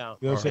 You know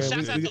what I'm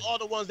saying? Shout out to all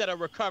the ones that are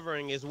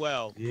recovering as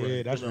well.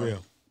 Yeah, that's real.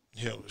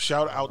 Yeah,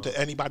 shout out to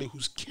anybody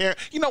who's caring.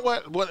 You know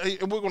what? We're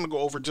going to go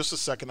over just a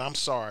second. I'm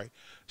sorry.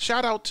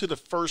 Shout out to the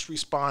first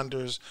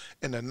responders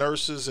and the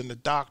nurses and the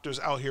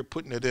doctors out here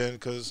putting it in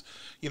because,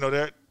 you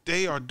know,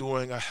 they are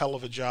doing a hell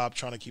of a job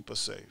trying to keep us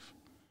safe.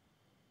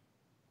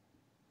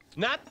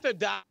 Not the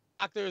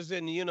doctors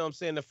and, you know what I'm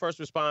saying, the first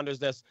responders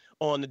that's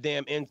on the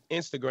damn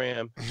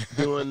Instagram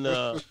doing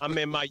I'm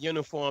in my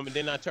uniform and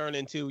then I turn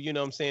into, you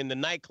know what I'm saying, the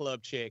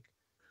nightclub chick.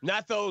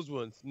 Not those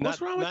ones.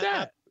 What's wrong with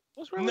that?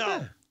 What's wrong with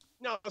that?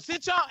 No,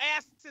 sit y'all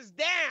asses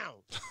down.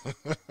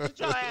 Sit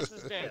y'all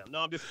asses down. No,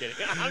 I'm just kidding.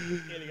 I'm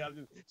just kidding.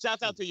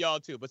 Shouts out to y'all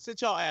too, but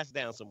sit y'all ass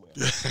down somewhere.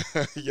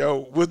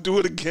 Yo, we'll do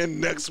it again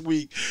next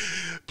week.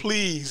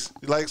 Please,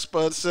 like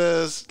Spudd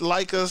says,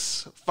 like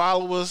us,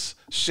 follow us,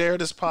 share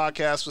this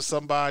podcast with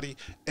somebody,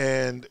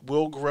 and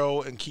we'll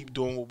grow and keep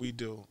doing what we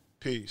do.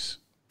 Peace.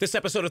 This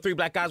episode of Three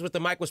Black Guys with the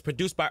Mic was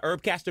produced by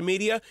Herbcaster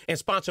Media and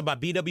sponsored by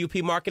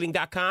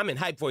BWPmarketing.com and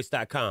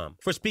Hypevoice.com.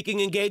 For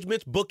speaking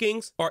engagements,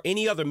 bookings, or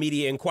any other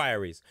media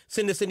inquiries,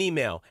 send us an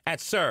email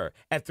at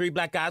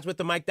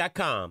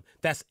sir@threeblackguyswiththemic.com.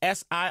 That's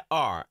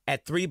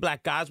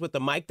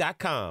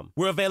SIR@threeblackguyswiththemic.com.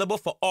 We're available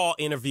for all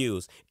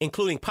interviews,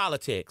 including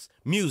politics,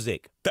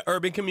 music, the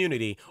urban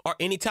community, or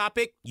any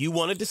topic you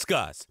want to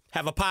discuss.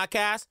 Have a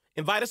podcast?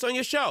 Invite us on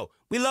your show.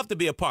 We love to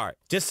be a part.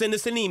 Just send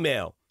us an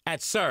email at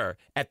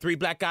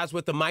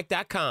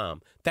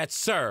sir@threeblackguyswiththemic.com. That's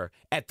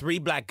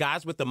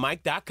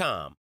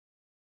sir@threeblackguyswiththemic.com.